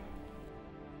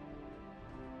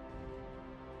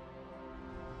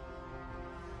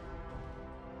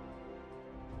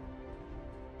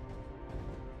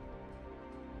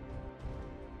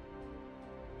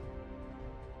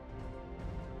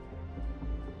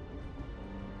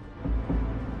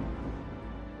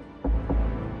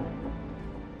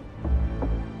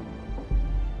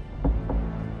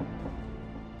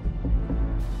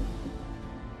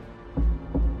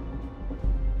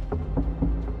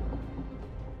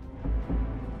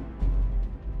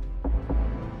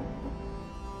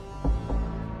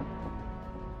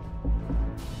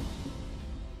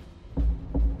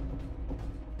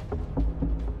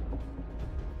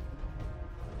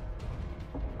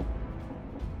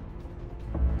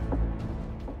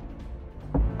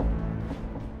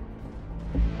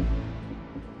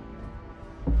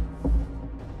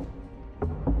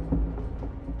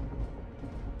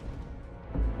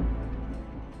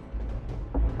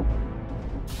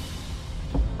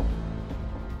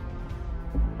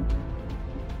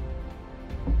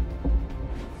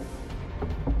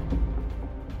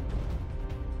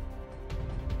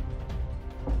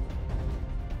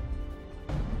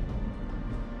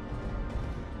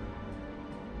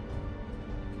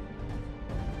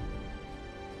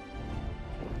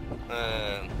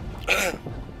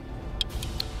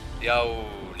 ያው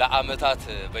ለአመታት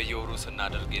በየወሩ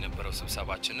ስናደርግ የነበረው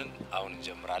ስብሰባችንን አሁን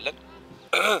እንጀምራለን።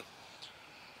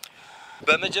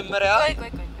 በመጀመሪያ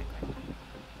ቆይ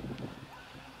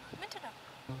ምንድነው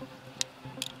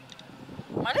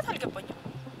ማለት አልገባኝም።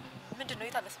 ምንድነው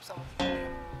የታለ ስብሰባው?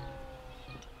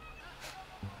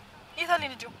 የታለ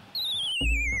ልጁ?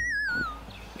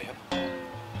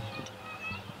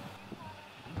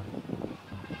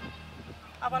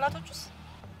 አባላቶቹስ?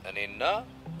 እኔና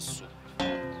እሱ።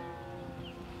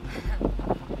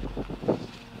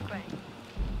 ቆይ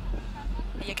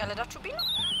እየቀለዳችሁብኝ ነው?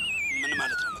 ምን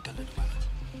ማለት ነው መቀለድ ማለት?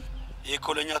 ይሄ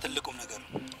እኮ ለእኛ ትልቁም ነገር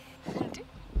ነው።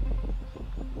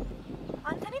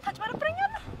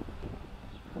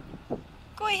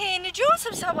 ይሄ ንጂዮ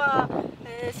ስብሰባ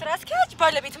ስራ አስኪያጅ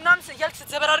ባለቤት ምናምን እያልክ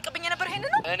ስትዘበራርቅብኝ ነበር ይሄን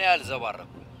ነው እኔ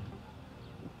አልዘባረኩም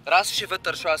ራስሽ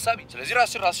የፈጠርሽው ሐሳብ ስለዚህ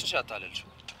ራስሽ አታለልሽ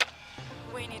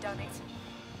ወይኔ ዳናይት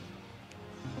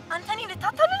አንተ እኔን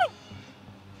ልታታልለኝ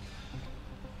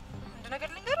አንድ ነገር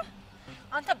ልንገርህ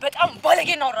አንተ በጣም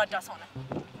ባለጌና ወራዳ ሰው ነህ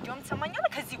እንዲያውም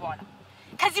ትሰማኛለህ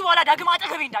ከዚህ በኋላ ዳግም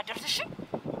አጠገቤ እንዳትደርስ እሺ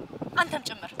አንተም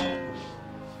ጭምር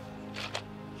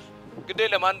ግዴ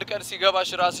ለማንድ ቀን ሲገባሽ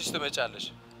ራስሽ ትመጫለሽ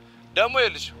ደሞ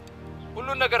ይልሽ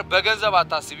ሁሉን ነገር በገንዘብ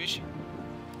አታስቢሽ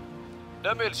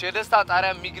ደሞ ይልሽ የደስታ ጣሪያ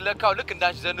የሚግለካው ልክ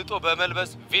እንዳንቺ ዘንጦ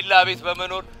በመልበስ ቪላ ቤት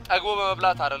በመኖር ጠግቦ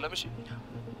በመብላት አይደለም እሺ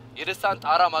የደስታን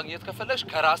ጣራ ማግኘት ከፈለሽ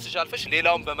ከራስሽ አልፈሽ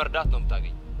ሌላውን በመርዳት ነው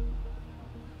የምታገኝ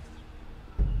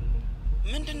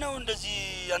ምንድነው እንደዚህ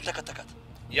ያንተ ከተካት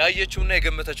ያየችውና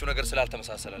የገመተችው ነገር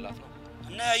ስላልተመሳሰለላት ነው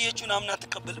እና ያየችውን አምና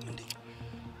ተቀበልም እንዴ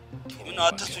ምን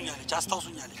አትሱኛለች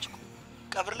አስታውሱኛለች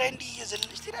ቀብር ላይ እንዲህ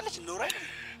እየዘለለች ትላለች እንደውራ አይደል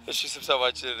እሺ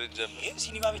ስብሰባችንን እንጀምር ይሄ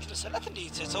ሲኒማ ቤት መሰላት እንዴ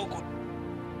ሰው እኮ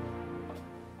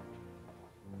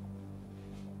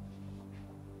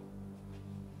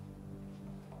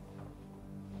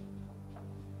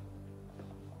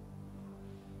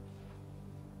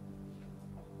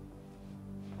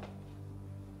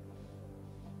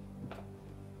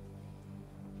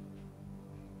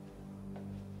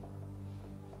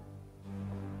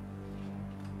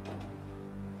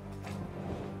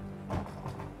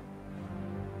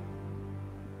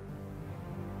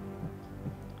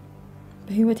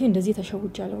በህይወቴ እንደዚህ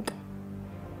ተሸውጄ አላውቅም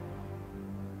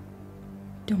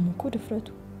ደሞ እኮ ድፍረቱ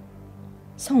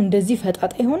ሰው እንደዚህ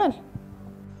ፈጣጣ ይሆናል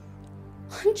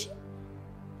አንቺ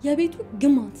የቤቱ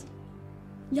ግማት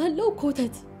ያለው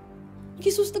ኮተት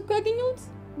ኪስ ውስጥ እኮ ያገኘሁት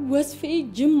ወስፌ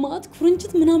ጅማት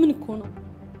ኩርንችት ምናምን እኮ ነው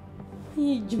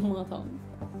ይሄ ጅማታው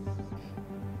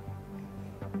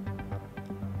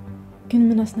ግን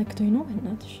ምን አስነክቶኝ ነው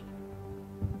በእናትሽ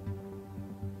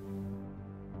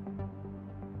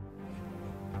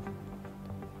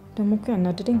ደሞ እኮ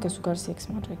ያናደደኝ ከሱ ጋር ሴክስ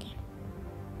ማድረግ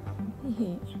ይሄ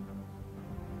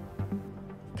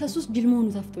ከሱስ ጅል መሆኑ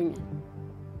ተፍቶኛል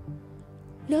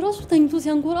ለራሱ ተኝቶ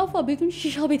ሲያንኮራፋ ቤቱን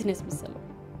ሺሻ ቤት ነው ያስመሰለው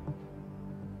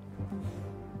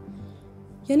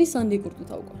የኔስ አንዴ ቁርጡ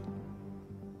ታውቋል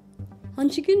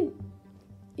አንቺ ግን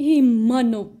ይሄ ማን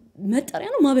ነው መጠሪያ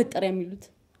ነው ማበጠሪያ የሚሉት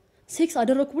ሴክስ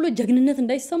አደረኩ ብሎ ጀግንነት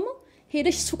እንዳይሰማ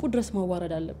ሄደሽ ሱቁ ድረስ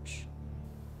ማዋረድ አለብሽ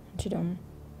አንቺ ደግሞ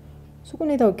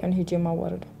ሱቁን የታውቀን ሄጄ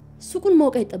ማዋረድ ሱቁን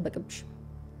ማውቅ አይጠበቅብሽ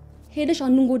ሄደሽ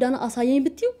አንዱን ጎዳና አሳየኝ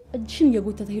ብትዩ እጅሽን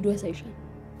እየጎተተ ሄዶ ያሳይሻል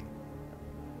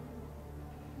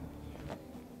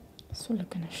እሱ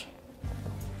ልክ ነሽ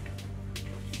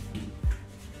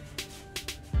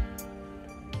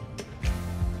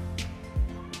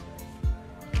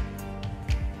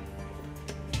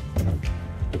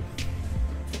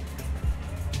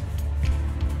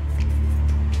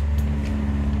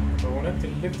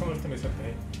ትልቅ ትምህርት ነው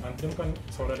የሰጠኸኝ አንተም ቀን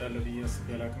ሰው ረዳለህ ብዬ አስቤ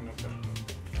አላውቅም ነበር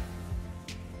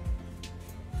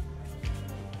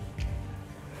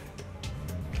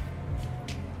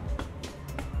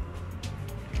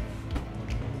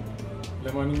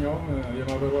ለማንኛውም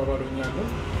የማህበሩ አባል ሆኛለሁ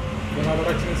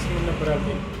የማህበራችን ስም ምን ነበር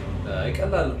ያልከኝ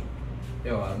አይቀላል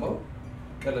ያው አርማው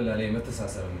ቀለል ያለ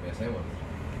መተሳሰብ የሚያሳይ ማለት ነው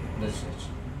ለዚህ ነች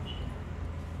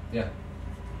ያ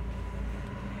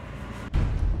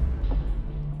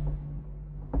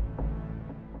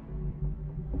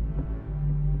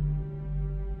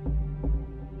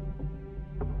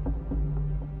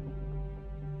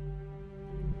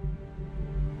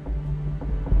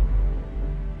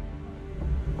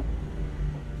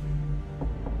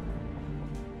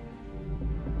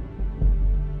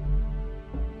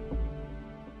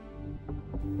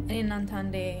እናንተ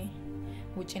አንዴ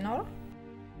ውጪ ነው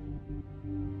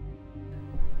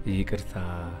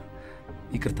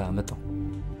ይቅርታ መጣው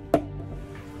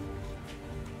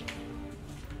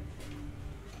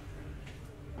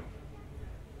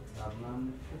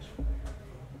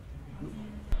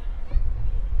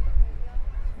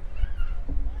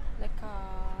ለካ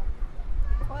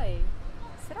ቆይ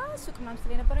ስራ ሱቅ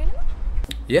ማምስለ ነበር አይደል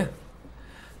ያ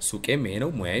ሱቄም ይሄ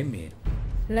ነው ሙያዬም ይሄ ነው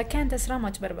ለካ አንተ ስራ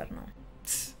ማጭበርበር ነው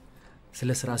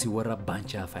ስለ ስራ ሲወራ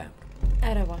ባንቺ አፋያም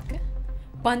ኧረ እባክህ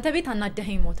ባንተ ቤት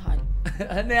አናደኸኝ ሞታል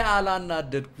እኔ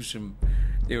አላናደድኩሽም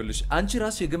ይኸውልሽ አንቺ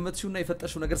ራስሽ የገመትሽውና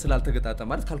የፈጠርሽው ነገር ስላልተገጣጠመ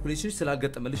ማለት ካልኩሌሽንሽ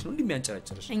ስላልገጠመልሽ ነው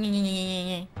እንደሚያንጨረጭርሽ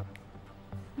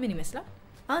ምን ይመስላል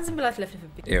አሁን ዝም ብላ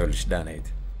ትለፍልፍብኝ ይኸውልሽ ዳናይት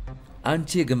አንቺ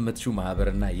የገመትሽው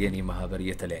ማህበርና የኔ ማህበር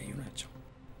የተለያዩ ናቸው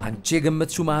አንቺ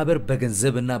የገመትሽው ማህበር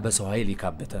በገንዘብና በሰው ኃይል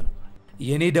ይካበተ ነው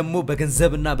የኔ ደግሞ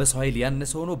በገንዘብና በሰው ኃይል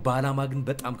ያነሰው ነው በአላማ ግን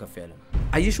በጣም ከፍ ያለ ነው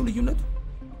አየሽው ልዩነቱ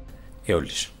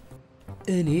ይኸውልሽ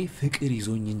እኔ ፍቅር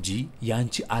ይዞኝ እንጂ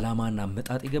ያንቺ አላማና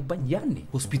መጣጥ የገባኝ ያኔ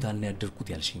ሆስፒታል ነው ያደርኩት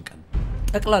ያልሽኝ ቀን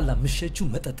ጠቅላላ ምሸቹ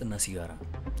መጠጥና ሲጋራ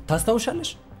ታስታውሻለሽ?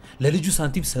 ለልጁ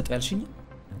ሳንቲም ሰጥ ያልሽኝ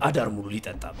አዳር ሙሉ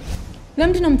ሊጠጣበት።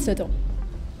 ለምንድን ነው የምትሰጠው?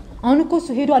 አሁን እኮ እሱ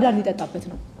ሄዶ አዳር ሊጠጣበት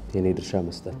ነው። የኔ ድርሻ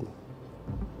መስጠት ነው።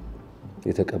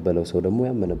 የተቀበለው ሰው ደግሞ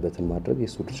ያመነበትን ማድረግ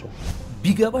የሱ ድርሻ።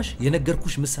 ቢገባሽ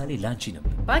የነገርኩሽ ምሳሌ ላንቺ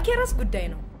ነበር። ባኬራስ ጉዳይ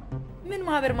ነው። ምን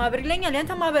ማህበር ይለኛል?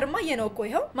 ያንተ ማህበርማ የነው እኮ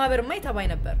ይሄው ማህበርማ ይተባይ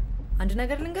ነበር። አንድ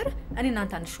ነገር ልንገርህ፣ እኔ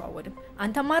እናንተ አንሸዋወድም።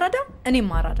 አንተ ማራዳ እኔም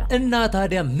ማራዳ። እና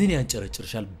ታዲያ ምን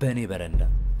ያንጨረጭርሻል በኔ በረንዳ?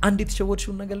 አንዴ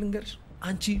የተሸወድሽውን ነገር ልንገርሽ፣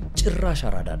 አንቺ ጭራሽ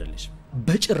አራዳ አይደለሽ፣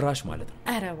 በጭራሽ ማለት ነው።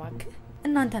 ኧረ እባክህ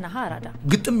እናንተ ነህ አራዳ።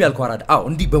 ግጥም ያልኩ አራዳ። አዎ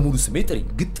እንዲህ በሙሉ ስሜ ጥሪኝ።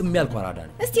 ግጥም ያልኩ አራዳ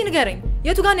ነኝ። እስቲ ንገረኝ፣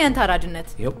 የቱ ጋር ነው ያንተ አራድነት?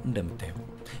 ይኸው እንደምታየው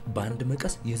በአንድ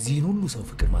መቀስ የዚህን ሁሉ ሰው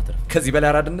ፍቅር ማትረፍ ከዚህ በላይ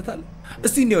አራድነት አለ?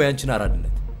 እስቲ እንየው ያንቺን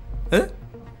አራድነት።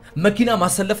 መኪና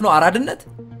ማሰለፍ ነው አራድነት?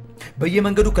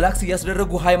 በየመንገዱ ክላክስ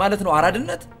እያስደረጉ ሃይ ማለት ነው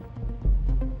አራድነት?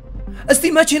 እስቲ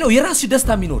መቼ ነው የራስሽ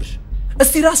ደስታ የሚኖርሽ?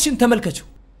 እስቲ ራስሽን ተመልከችው።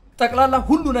 ጠቅላላ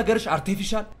ሁሉ ነገርሽ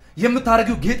አርቲፊሻል፣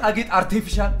 የምታረጊው ጌጣጌጥ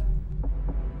አርቲፊሻል፣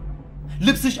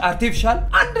 ልብስሽ አርቲፊሻል።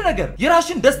 አንድ ነገር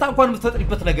የራስሽን ደስታ እንኳን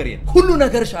የምትፈጥሪበት ነገር የለም። ሁሉ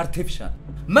ነገርሽ አርቲፊሻል።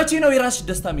 መቼ ነው የራስሽ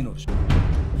ደስታ የሚኖርሽ?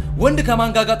 ወንድ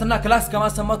ከማንጋጋትና ክላስ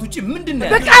ከማሰማት ውጪ ምንድነው?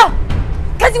 በቃ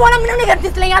ከዚህ በኋላ ምንም ነገር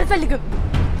እንድትለኝ አልፈልግም።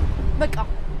 በቃ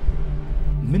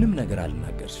ምንም ነገር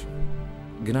አልናገርሽ።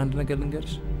 ግን አንድ ነገር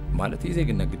ልንገርሽ፣ ማለት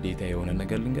የዜግነት ግዴታ የሆነ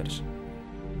ነገር ልንገርሽ።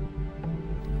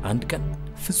 አንድ ቀን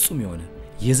ፍጹም የሆነ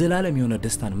የዘላለም የሆነ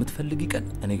ደስታን የምትፈልጊ ቀን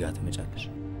እኔ ጋር ትመጫለሽ።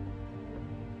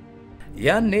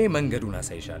 ያኔ መንገዱን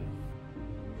አሳይሻለሁ።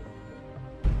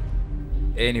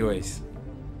 ኤኒዌይስ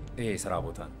ይሄ ስራ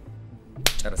ቦታ ነው።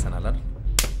 ጨርሰናል አይደል?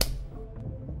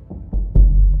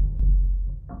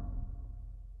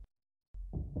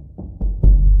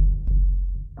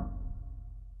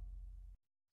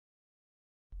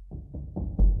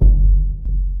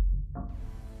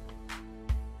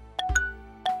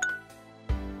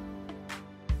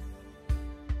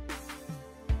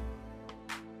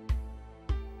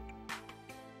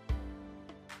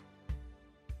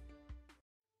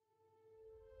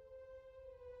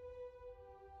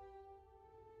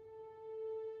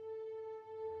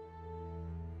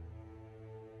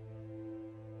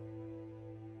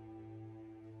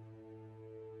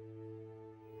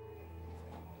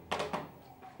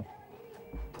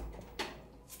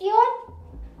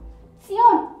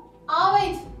 ጽዮን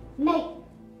አቤት። ነይ።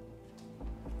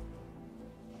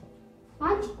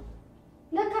 አንቺ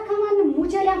ለካ ከማንም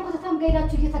ሙጀሊያን ኮተታም ጋር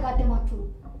ሄዳችሁ እየተጋደማችሁ ነው።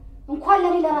 እንኳን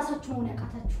ለኔ ለራሳችሁ መሆን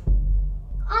ያቃታችሁ።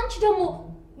 አንቺ ደግሞ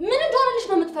ምን እንደሆነልሽ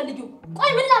ነው የምትፈልጊው?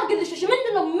 ቆይ ምን ላድርግልሽ? እሺ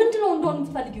ምንድነው እንደሆነ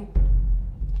የምትፈልጊው?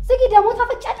 ዝጊ ደግሞ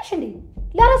ታፈጫለሽ እንዴ?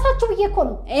 ለራሳችሁ ብዬ እኮ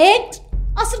ነው። እጭ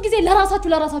 10 ጊዜ ለራሳችሁ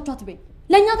አትበይ።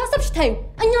 ለኛ ካሰብሽ ታዩ።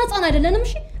 እኛ ህፃን አይደለንም።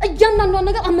 እሺ እያንዳንዷን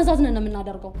ነገር አመዛዝነን ነው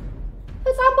የምናደርገው።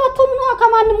 ህፃን ባትሆኑ ነው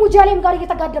ከማንም ሙጀሊም ጋር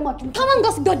እየተጋደማችሁ። ከማን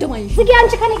ጋር ስጋደማይ? ዝጊ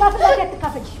አንቺ ከኔ ጋር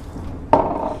ትካፈጂ።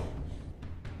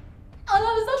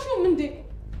 አላበዛሽም እንዴ?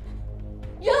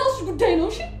 የራስሽ ጉዳይ ነው።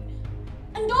 እሺ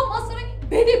እንደውም አስረኝ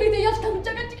ቤቴ እያልሽ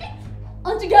ከምትጨቀጭቂኝ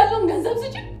አንቺ ጋር ያለውን ገንዘብ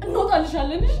ስጪ፣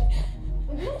 እንወጣልሻለን። እሺ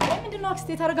ምንድነው አክስቴ?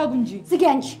 ተረጋጉ እንጂ። ዝጊ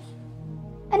አንቺ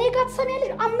እኔ ጋር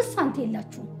ትሰሚያለሽ። 5 ሳንቲም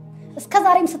የላችሁ።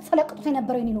 እስከዛሬም ስትፈለቅጡት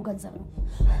የነበረው የኔ ነው ገንዘብ ነው።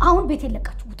 አሁን ቤት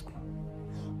የለቃችሁ ውጡ።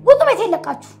 ውጡ፣ ቤት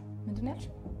የለቃችሁ። ምንድነው ያልሽ?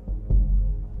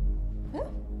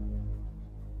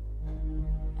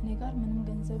 እኔ ጋር ምንም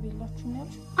ገንዘብ የላችሁ ነው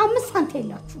ያልሽ? 5 ሳንቲም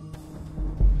የላችሁ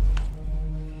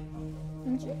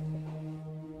እንጂ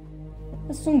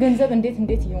እሱን ገንዘብ እንዴት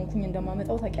እየሆንኩኝ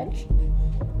እንደማመጣው ታውቂያለሽ?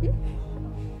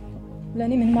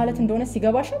 ለኔ ምን ማለት እንደሆነ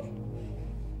ሲገባሻል?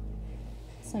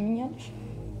 ሰሚኛለሽ?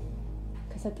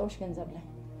 ከሰጠውሽ ገንዘብ ላይ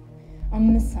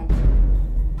 5 ሳንቲም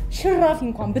ሽራፊ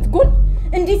እንኳን ብትጎል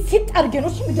እንዴት ሲጥ አድርጌ ነው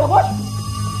እሺ ምደባሽ?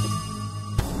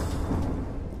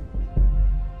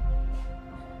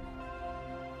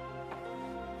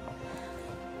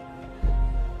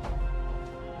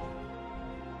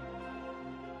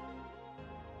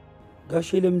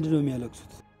 ጋሼ ለምንድን ነው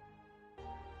የሚያለቅሱት?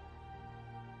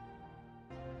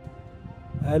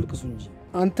 አያልቅሱ እንጂ።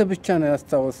 አንተ ብቻ ነው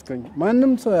ያስታወስከኝ።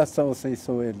 ማንም ሰው ያስታወሰኝ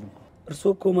ሰው የለም። እርሶ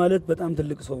እኮ ማለት በጣም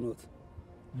ትልቅ ሰው ነዎት።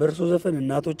 በእርሶ ዘፈን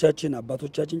እናቶቻችን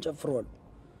አባቶቻችን ጨፍረዋል።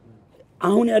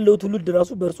 አሁን ያለው ትውልድ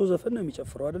ራሱ በእርሶ ዘፈን ነው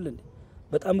የሚጨፍረው አይደል እንዴ?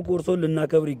 በጣም እኮ እርሶን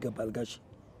ልናከብር ይገባል ጋሼ።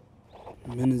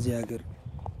 ምን እዚህ ሀገር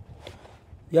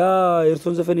ያ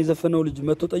የእርሶን ዘፈን የዘፈነው ልጅ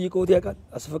መጥቶ ጠይቀውት ያውቃል?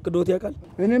 አስፈቅዶት ያውቃል?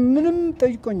 ምንም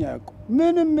ጠይቆኝ አያውቁም።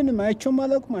 ምንም አይቼውም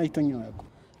አላውቅም፣ አይቶኝም አያውቁም።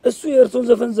 እሱ የእርሶን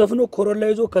ዘፈን ዘፍኖ ኮረላ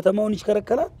ይዞ ከተማውን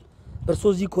ይሽከረከራል። እርሶ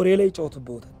እዚህ ኮሬ ላይ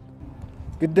ይጫወቱበታል።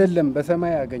 ግደለም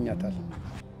በሰማይ ያገኛታል።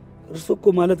 እርሶ እኮ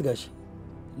ማለት ጋሼ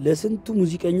ለስንቱ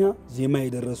ሙዚቀኛ ዜማ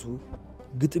የደረሱ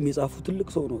ግጥም የጻፉ ትልቅ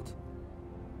ሰው ነዎት።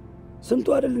 ስንቱ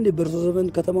አይደል እንዴ በርሶ ዘመን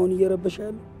ከተማውን እየረበሸ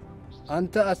ያለው?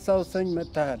 አንተ አስታውሰኝ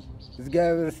መጥተሃል።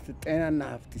 እግዚአብሔር ይስጥ፣ ጤናና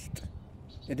ሀብት ይስጥ፣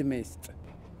 እድሜ ይስጥ።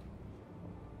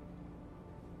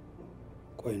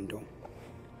 ቆይ እንደው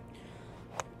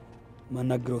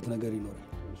ማናግረውት ነገር ይኖራል።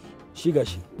 እሺ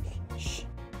ጋሼ። እሺ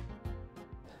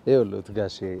ይኸውልህ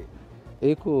ጋሼ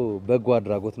ይሄ እኮ በጎ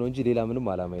አድራጎት ነው እንጂ ሌላ ምንም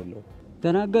ዓላማ የለውም።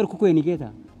 ተናገርኩ እኮ የኔ ጌታ።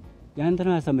 ያንተን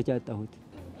ሀሳብ መቼ አጣሁት?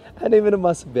 እኔ ምንም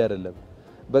አስቤ አይደለም።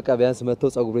 በቃ ቢያንስ መተው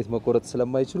ጸጉር ቤት መቆረጥ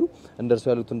ስለማይችሉ እንደርሱ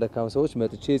ያሉትን ደካማ ሰዎች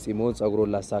መጥቼ ጺሞን ጸጉሮን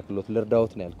ላሳክሎት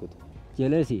ልርዳዎት ነው ያልኩት።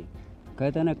 ጀለሴ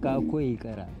ከተነካ እኮ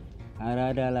ይቀራል።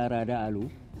 አራዳ ላራዳ አሉ።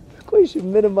 ቆይሽ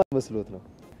ምንም መስሎት ነው?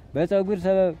 በጸጉር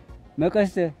ሰበብ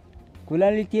መቀስ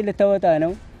ኩላሊቴ ልታወጣ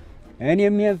ነው።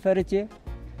 እኔም ይሄን ፈርቼ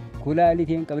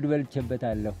ኩላሊቴን ቀብድ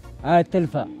በልቼበታለሁ።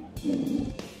 አትልፋ።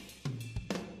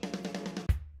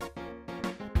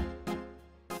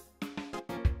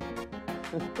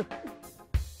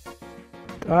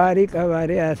 ጧሪ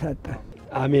ቀባሪ ያሳጣ።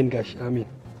 አሜን ጋሽ አሜን።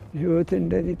 ህይወት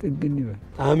እንደዚህ ጥግን ይበል።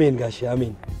 አሜን ጋሽ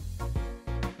አሜን።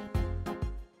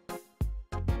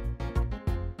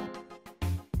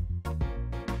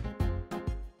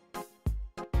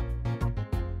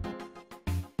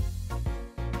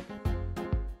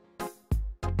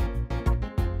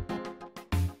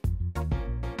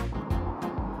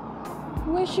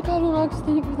 ወይሽ ካልሆነ አክስቴ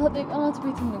ይቅርታ ጠይቀናት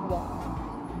ቤት እንግባ።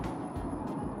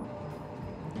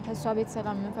 ከሷ ቤት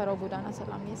ሰላም የምፈራው ጎዳና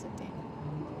ሰላም እየሰጠኝ ነው።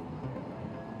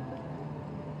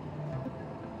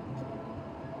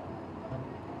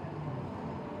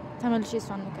 ተመልሼ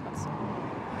እሷን ንክላስ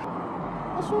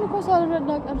እሱን እኮ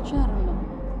ሳልረዳ ቀርቼ አይደለም፣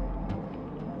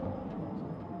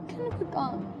 ግን በቃ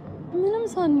ምንም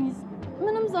ሳንይዝ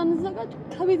ምንም ሳንዘጋጅ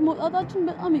ከቤት መውጣታችን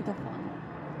በጣም ይከፋ ነው።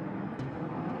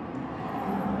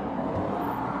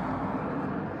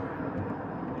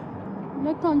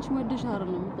 ለካ አንቺ ወደሽ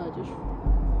አይደለም የምታጨሽው።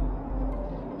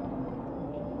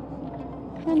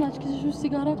 ከናች ኪስሽ ውስጥ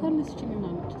ሲጋራ ካለ ስጭኝና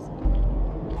ልጭስ።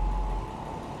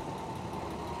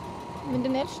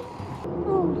 ምንድን ነው ያልሽኝ?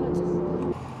 አዎ ልጭስ።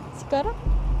 ሲጋራ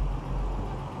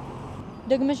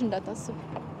ደግመሽ እንዳታስብ።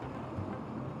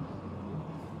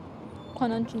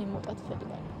 እንኳን አንቺን መውጣት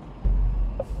እፈልጋለሁ።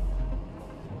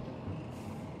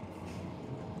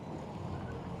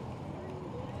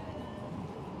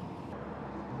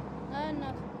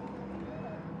 እናት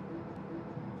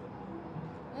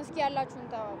እስኪ ያላችሁን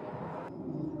ተባበሩ።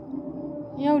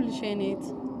 ይኸውልሽ የኔ እህት፣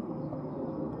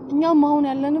 እኛም አሁን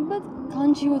ያለንበት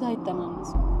ከአንቺ ህይወት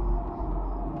አይተናነስም።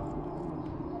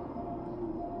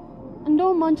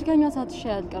 እንደውም አንቺ ከኛ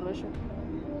ሳትሻይ አልቀረሽም።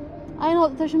 አይን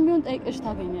አውጥተሽም ቢሆን ጠይቀሽ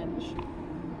ታገኛለሽ።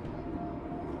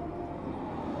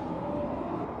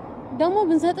 ደግሞ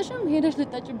ብንሰጥሽም ሄደሽ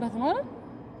ልጠጭበት ነው አይደል?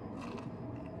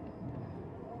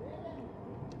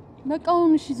 በቃ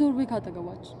አሁን እሺ ዞር በይ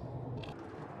ካጠገባችን።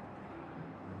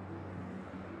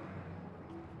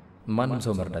 ማንም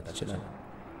ሰው መርዳት ይችላል።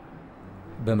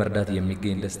 በመርዳት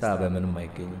የሚገኝ ደስታ በምንም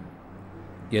አይገኝም።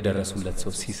 የደረሱለት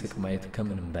ሰው ሲስቅ ማየት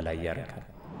ከምንም በላይ ያረካል።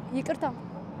 ይቅርታ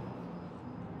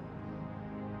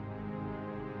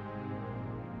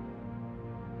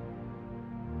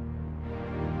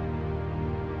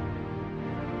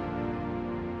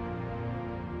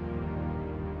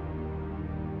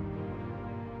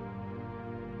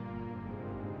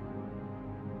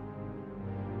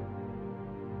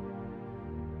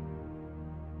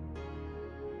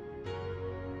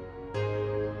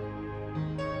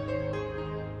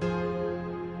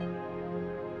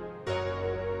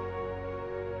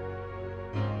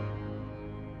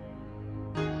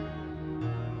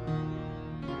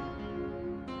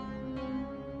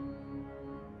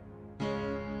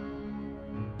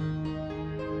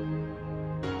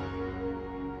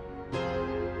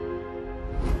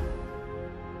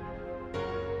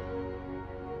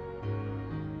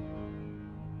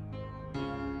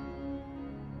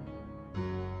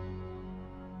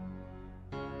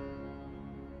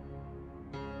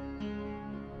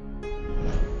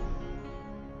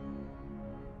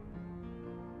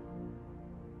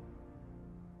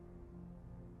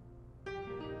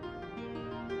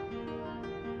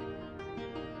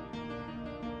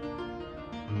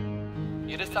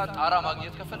የደስታን ጣራ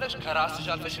ማግኘት ከፈለሽ ከራስሽ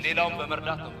አልፈሽ ሌላውን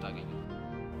በመርዳት ነው የምታገኘው።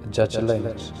 እጃችን ላይ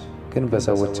ነች፣ ግን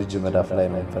በሰዎች እጅ መዳፍ ላይ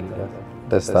ነው የምፈልጋት።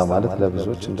 ደስታ ማለት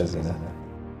ለብዙዎች እንደዚህ ነው።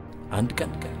 አንድ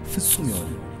ቀን ፍጹም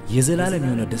የሆነ የዘላለም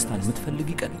የሆነ ደስታን የምትፈልጊ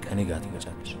ቀን ከኔ ጋር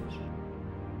ትመጫለሽ።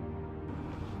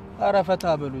 ኧረ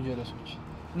ፈታ በሉ ጀለሶች።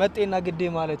 መጤና ግዴ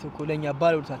ማለት እኮ ለኛ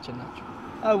ባለውለታችን ናቸው።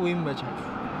 አው ይመቻችሁ።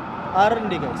 አረ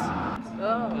እንዴ ጋይስ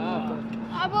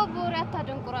አቦ ቦሬ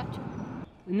አታደንቁራቸው።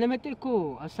 እነ መጤ እኮ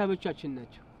ሀሳቦቻችን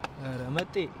ናቸው። ኧረ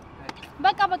መጤ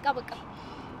በቃ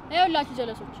ይኸውላችሁ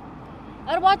ጀለሶች፣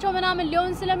 እርባቸው ምናምን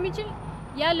ሊሆን ስለሚችል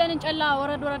ያለንን ጨላ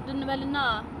ወረድ ወረድ እንበልና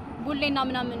ቡሌና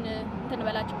ምናምን እንትን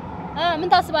እንበላቸው። ምን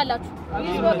ታስባላችሁ?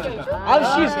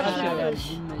 አብሽር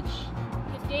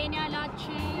ጤና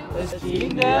ያላችሁ እስኪ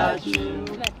ያላችሁ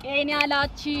ጤና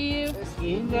ያላችሁ እስኪ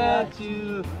ያላችሁ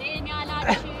ጤና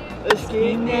ያላችሁ እስኪ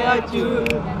ያላችሁ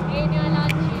ጤና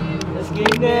ያላችሁ እስኪ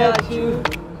ያላችሁ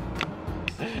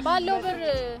ባለው ብር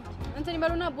እንትን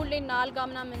ይበሉና ቡሌና አልጋ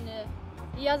ምናምን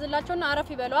ይያዝላቸውና አረፍ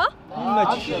ይበሉ።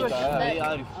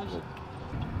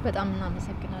 በጣም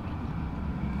እናመሰግናለን።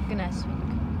 ግን አያስፈልግም።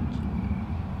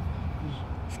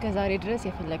 እስከ ዛሬ ድረስ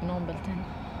የፈለግነውን በልተን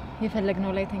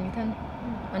የፈለግነው ላይ ተኝተን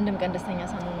አንድም ቀን ደስተኛ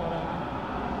ሳንሆን ኖረናል።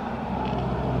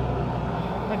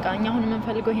 በቃ እኛ አሁን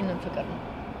የምንፈልገው ይሄንን ፍቅር ነው።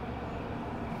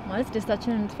 ማለት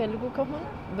ደስታችንን የምትፈልጉ ከሆነ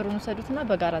ብሩን ወሰዱትና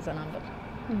በጋራ ዘና እንበል።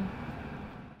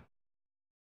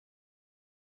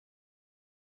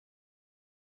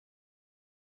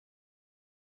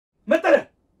 መጠረ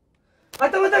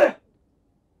አንተ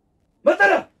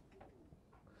መጠረ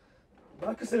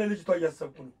እባክህ ስለ ልጅቷ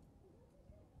እያሰብኩ ነው።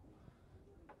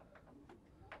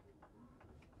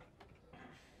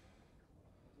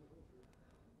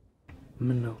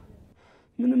 ምን ነው?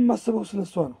 ምንም ማስበው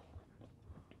ስለሷ ነው።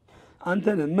 አንተ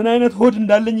ነህ ምን አይነት ሆድ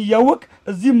እንዳለኝ እያወቅ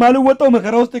እዚህ ማልወጣው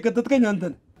መከራ ውስጥ የከተትከኝ አንተ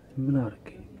ነህ። ምን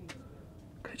አደረገኝ?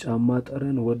 ከጫማ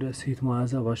ጠረን ወደ ሴት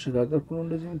መዓዛ ባሸጋገርኩ ነው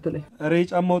እንደዚህ የምትለኝ? ኧረ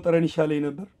የጫማው ጠረን ይሻለኝ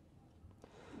ነበር።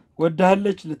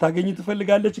 ወዳለች ልታገኝ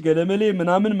ትፈልጋለች ገለመሌ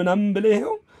ምናምን ብለህ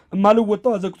ይሄው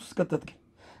ማልወጣው አዘቅቱ ውስጥ ከተትከኝ።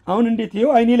 አሁን እንዴት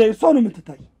ይሄው አይኔ ላይ እሷ ነው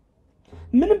የምትታይ?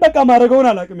 ምንም በቃ ማረገውን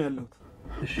አላቅም ያለሁት።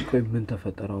 እሺ ቆይ ምን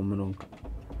ተፈጠረው? ምን ሆንክ?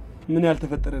 ምን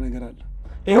ያልተፈጠረ ነገር አለ?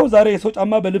 ይሄው ዛሬ የሰው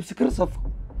ጫማ በልብስ ክር ሰፋው።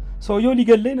 ሰውየው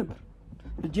ሊገለኝ ነበር፣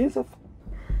 እጄን ሰፋው።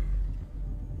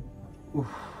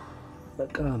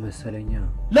 በቃ መሰለኛ።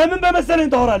 ለምን በመሰለኝ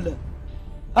ታወራለህ?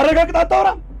 አረጋግጥ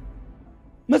አታወራም?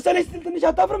 መሰለኝ ስትል ትንሽ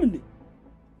አታፍርም እንዴ?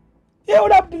 ይሄው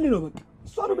ላብድል ነው በቃ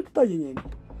እሷ ነው የምትታየኝ አይኔ።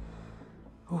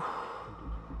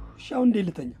 እሺ አሁን እንዴት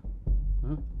ልተኛ?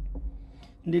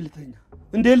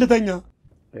 እንዴት ልተኛ?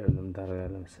 ለምን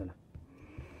ታረጋለህ መሰለህ?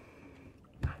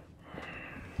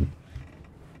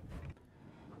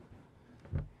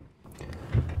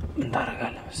 ምን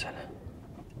ታረጋለህ መሰለህ?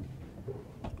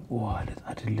 ውሃ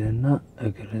ልጣድልህና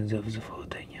እግርን ዘፍዝፈው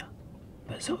ተኛ፣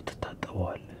 በዛው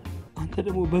ትታጠበዋለህ። አንተ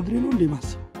ደግሞ በእግሬ ነው እንዴ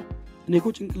ማስበው? እኔ እኮ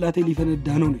ጭንቅላቴ ሊፈነዳ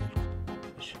ነው ያልኩት።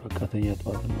 እሺ በቃ ተኛ፣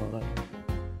 ጠዋት እናወራለን።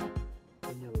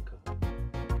 ተኛ በቃ።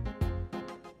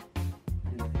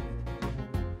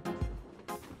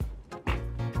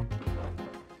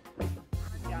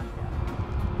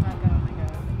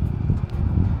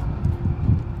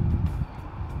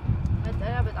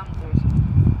 መጠሪያ በጣም ጥሩ ሰው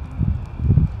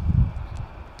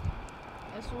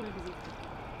እሱ ሁልጊዜ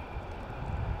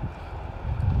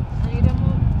እኔ ደግሞ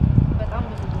በጣም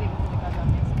ብዙ ጊዜ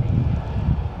በተደጋጋሚ ያስቀይማል።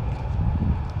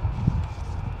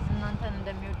 እናንተን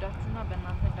እንደሚወዳችሁና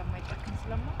በእናንተ እንደማይጨክን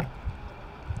ስለማውቅ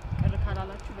ቅር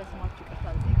ካላላችሁ በስማችሁ ይቅርታ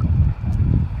ልጠይቀው።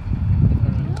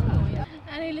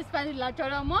 እኔ ልስፈንላቸው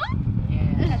ደግሞ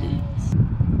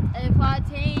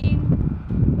ጥፋቴን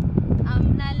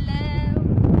አምናለሁ።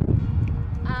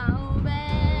 አዎ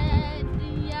በድያለሁ።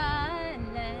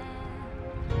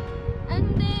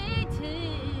 እንዴትስ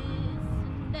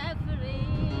እንደ ፍሬ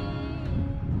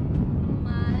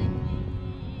ማረኝ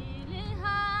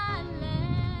እልሃለሁ።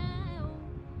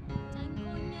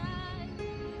 ጨንቆኛል።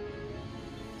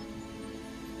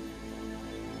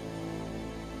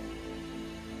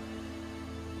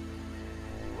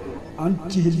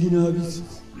 አንቺ ህሊና ቢስ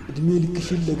እድሜ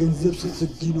ልክሽን ለገንዘብ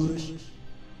ስትሰጊ ኖረሽ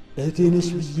እህቴ ነሽ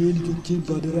ብዬ ልጆቼን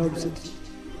ባደራ ብሰጥሽ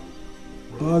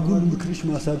በአጉል ምክርሽ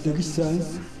ማሳደግሽ ሳያንስ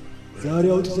ዛሬ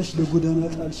አውጥተሽ ለጎዳና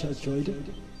ጣልሻቸው አይደል?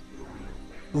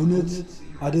 እውነት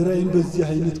አደራዬን በዚህ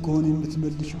አይነት ከሆነ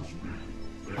የምትመልሺው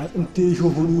አጥንቴ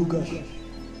እሾህ ሆኖ ይውጋሽ።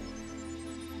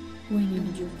 ወይኔ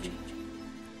ልጆቼ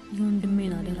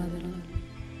የወንድሜን አደራ በለው።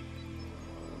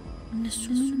 እነሱ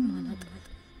ምንም አላጠፉም።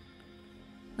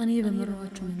 እኔ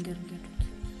በመራኋቸው መንገድ ሄዱት።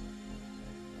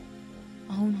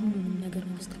 አሁን ሁሉንም ነገር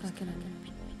ማስተካከል አለብኝ።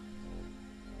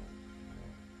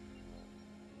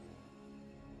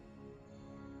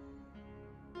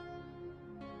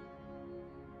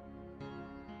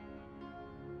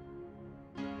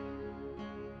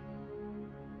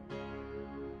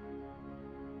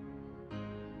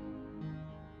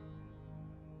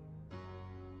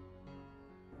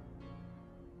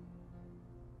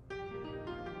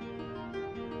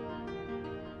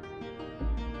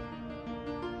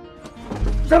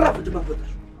 ዘራፍ እጅ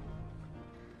ማፈጠሽ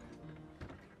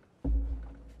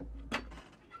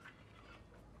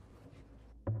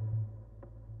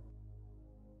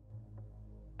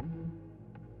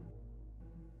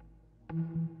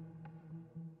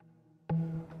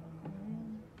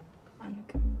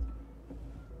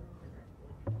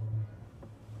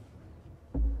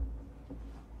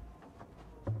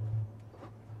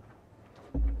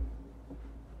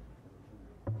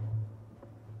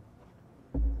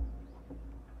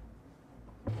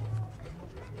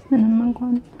ምንም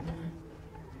እንኳን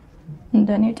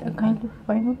እንደኔ ጨካኝ ልብ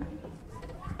ባይኖር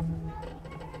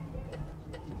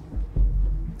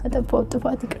አጠፋው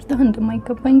ጥፋት ይቅርታ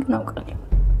እንደማይገባኝ ግን አውቃለሁ።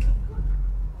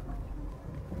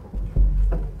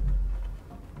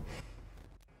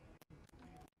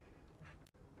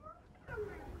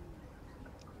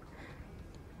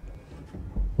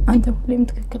 አንተ ሁሌም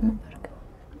ትክክል ነበርክ።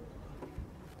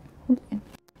 ሁሌም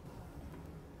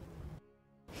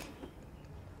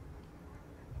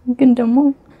ግን ደግሞ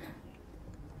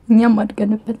እኛም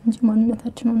አድገንበት እንጂ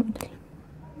ማንነታችን ሆኖ አይደለም።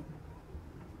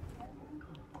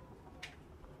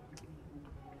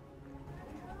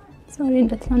 ዛሬ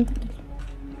እንደ ትናንት አይደለም።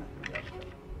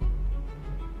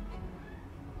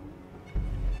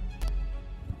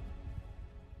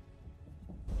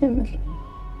 የምር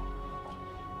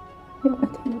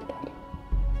የእውነት እንወዳለን።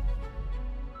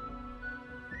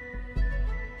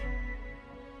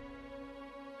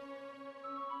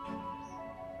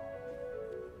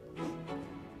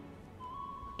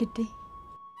 ግዴ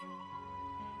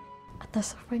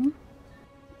አታሰፋኝም?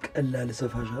 ቀላል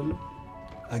ሰፋሻለሁ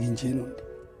አግኝቼ ነው እንዴ?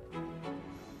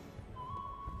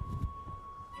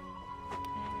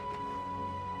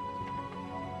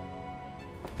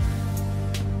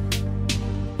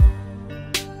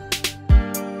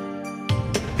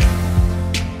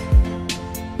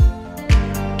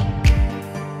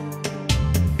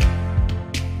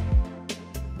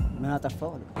 ምን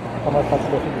አጠፋው? ከማታስ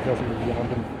በፊት ድረስ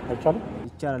ይያንድም አይቻልም?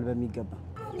 ይቻላል በሚገባ።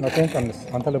 መቼም ቀንስ።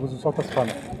 አንተ ለብዙ ሰው ተስፋ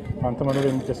ነው። አንተ መኖር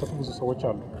የሚደሰቱ ብዙ ሰዎች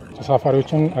አሉ።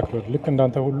 ተሳፋሪዎችን አክብር። ልክ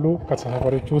እንዳንተ ሁሉ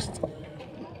ከተሳፋሪዎች ውስጥ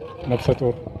ነፍሰ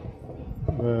ጡር፣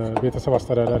 ቤተሰብ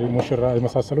አስተዳዳሪ፣ ሙሽራ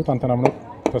የመሳሰሉት አንተን አምነው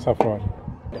ተሳፍረዋል።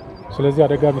 ስለዚህ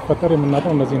አደጋ ቢፈጠር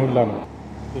የምናጣው እነዚህን ሁላ ነው።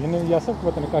 ይህንን እያሰብክ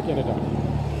በጥንቃቄ ነዳ።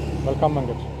 መልካም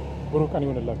መንገድ፣ ብሩህ ቀን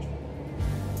ይሁንላችሁ።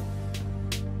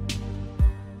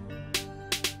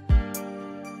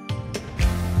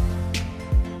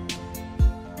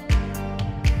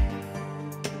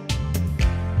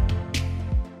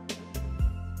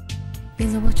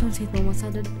 ገንዘባቸውን ሴት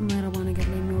በማሳደድ የማይረባ ነገር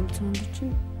ላይ የሚያውሉትን ወንዶችን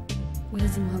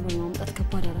ወደዚህ ማህበር ማምጣት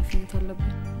ከባድ ኃላፊነት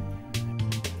አለብን።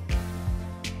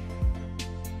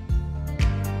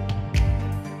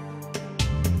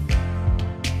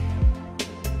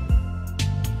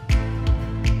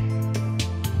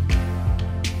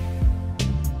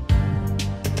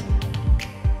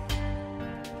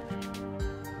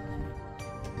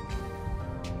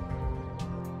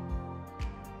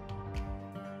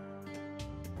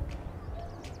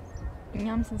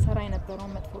 እኛም ስንሰራ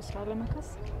የነበረውን መጥፎ ስራ ለመካስ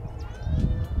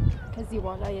ከዚህ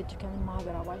በኋላ የእጅ ከምን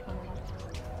ማህበር አባል ሆነናል።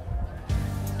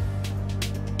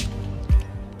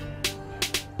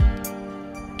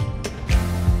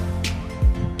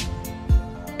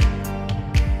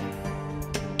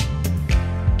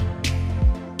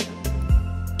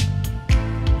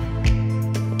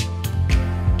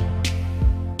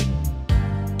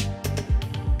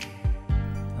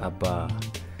 አባ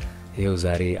ይሄው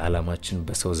ዛሬ አላማችን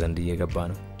በሰው ዘንድ እየገባ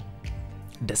ነው።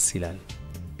 ደስ ይላል።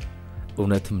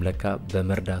 እውነትም ለካ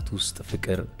በመርዳት ውስጥ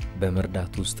ፍቅር፣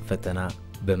 በመርዳት ውስጥ ፈተና፣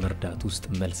 በመርዳት ውስጥ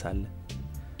መልስ አለ።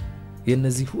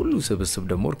 የነዚህ ሁሉ ስብስብ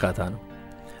ደግሞ እርካታ ነው።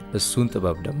 እሱን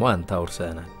ጥበብ ደግሞ አንተ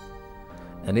አውርሰናል።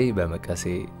 እኔ በመቀሴ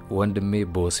ወንድሜ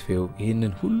በወስፌው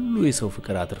ይህንን ሁሉ የሰው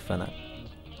ፍቅር አትርፈናል።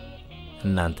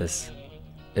 እናንተስ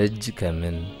እጅ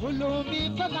ከምን ሁሉም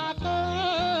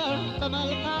ቢፈቃቀር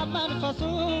በመልካም መንፈሱ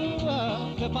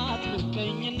ክፋት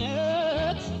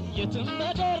ምቀኝነት የትም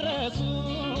በደረሱ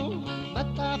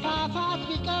መጠፋፋት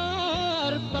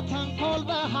ቢቀር በተንኮል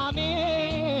በሃሜ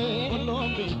ሁሉም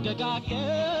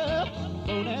ቢደጋገፍ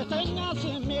በእውነተኛ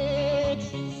ስሜት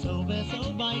ሰው በሰው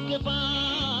ባይገባ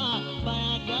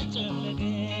ባያጋጭም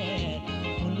ነገር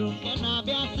ሁሉም ቀና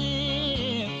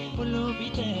ቢያስብ ሁሉም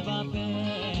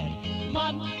ቢተባበር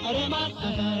ማን ኧረ ማን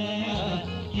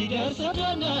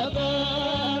ይደርስብን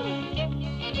ነበር።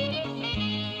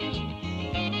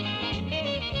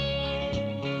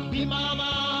 ቢማማ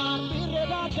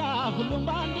ቢረዳዳ ሁሉም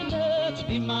በአንድነት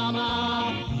ቢማማ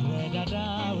ቢረዳዳ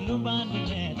ሁሉም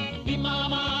በአንድነት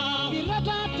ቢማማ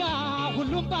ቢረዳዳ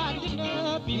ሁሉም በአንድነት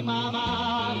ቢማማ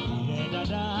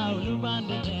ቢረዳዳ ሁሉም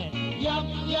በአንድነት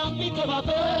ያም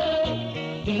ቢተባበር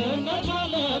ድህነት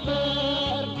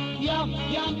አልነበር ያም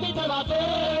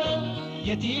ቢተባበር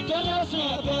የት ይደረስ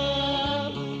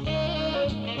ነበር።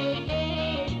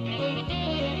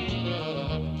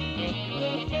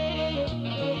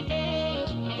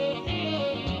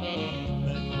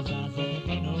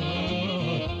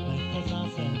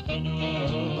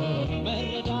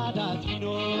 መረዳዳት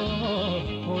ቢኖር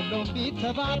ሁሉም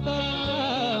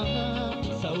ቢተባበር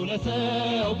ሰው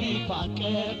ለሰው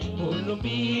ቢፋቀር ሁሉም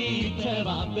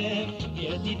ቢተባበር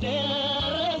የት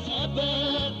ይደረስ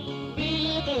ነበር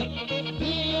ቢጥር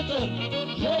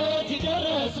የት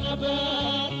ይደረስ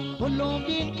ነበር ሁሉም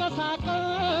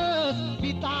ቢንቀሳቀስ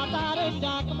ቢጣጣር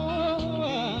እንዳቅሙ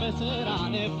በስራ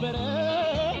ነበረ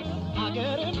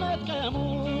አገርን መጥቀሙ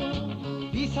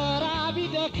ቢሰራ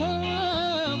ቢደክም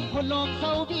ሁሉም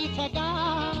ሰው ቢተጋ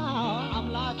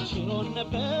አምላክ ሽሮን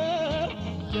ነበር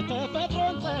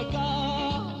የተፈጥሮን ጸጋ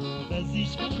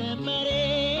በዚች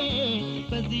በለመሬት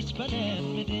በዚች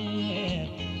በለምድር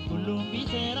ሁሉም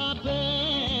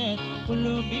ቢሰራበት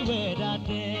ሁሉም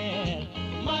ቢወዳደር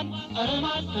ማን ኧረ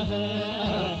ማን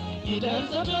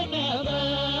ይደርስበት ነበር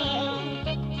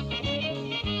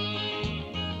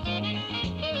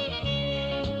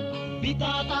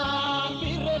ቢጣጣ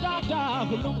ቢረዳዳ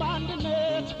ሁሉም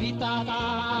በአንድነት ቢጣጣ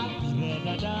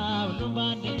ቢረዳዳ ሁሉም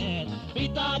በአንድነት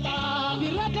ቢጣጣ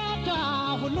ቢረዳዳ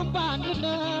ሁሉም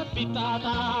በአንድነት ቢጣጣ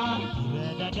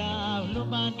ቢረዳዳ ሁሉም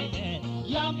በአንድነት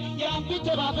ያም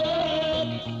ቢተባበር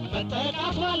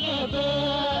መጠቃት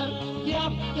ባልነበር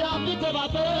ያም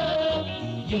ቢተባበር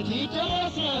የት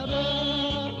ይደረስ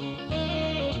ነበር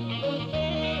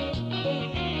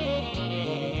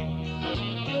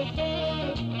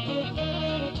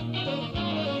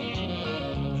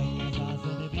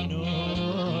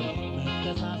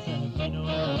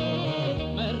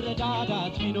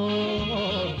መረዳዳት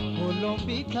ቢኖር ሁሉም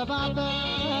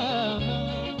ቢተባበር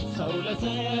ሰው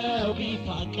ለሰው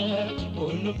ቢፋቀር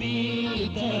ሁሉም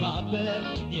ቢተባበር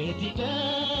የት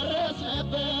ይደረስ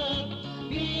ነበር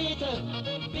ቢጥር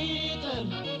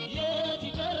የት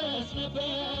ይደረስ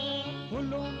ነበር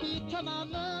ሁሉም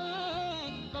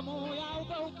ቢተማመን በሙያው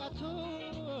በእውቀቱ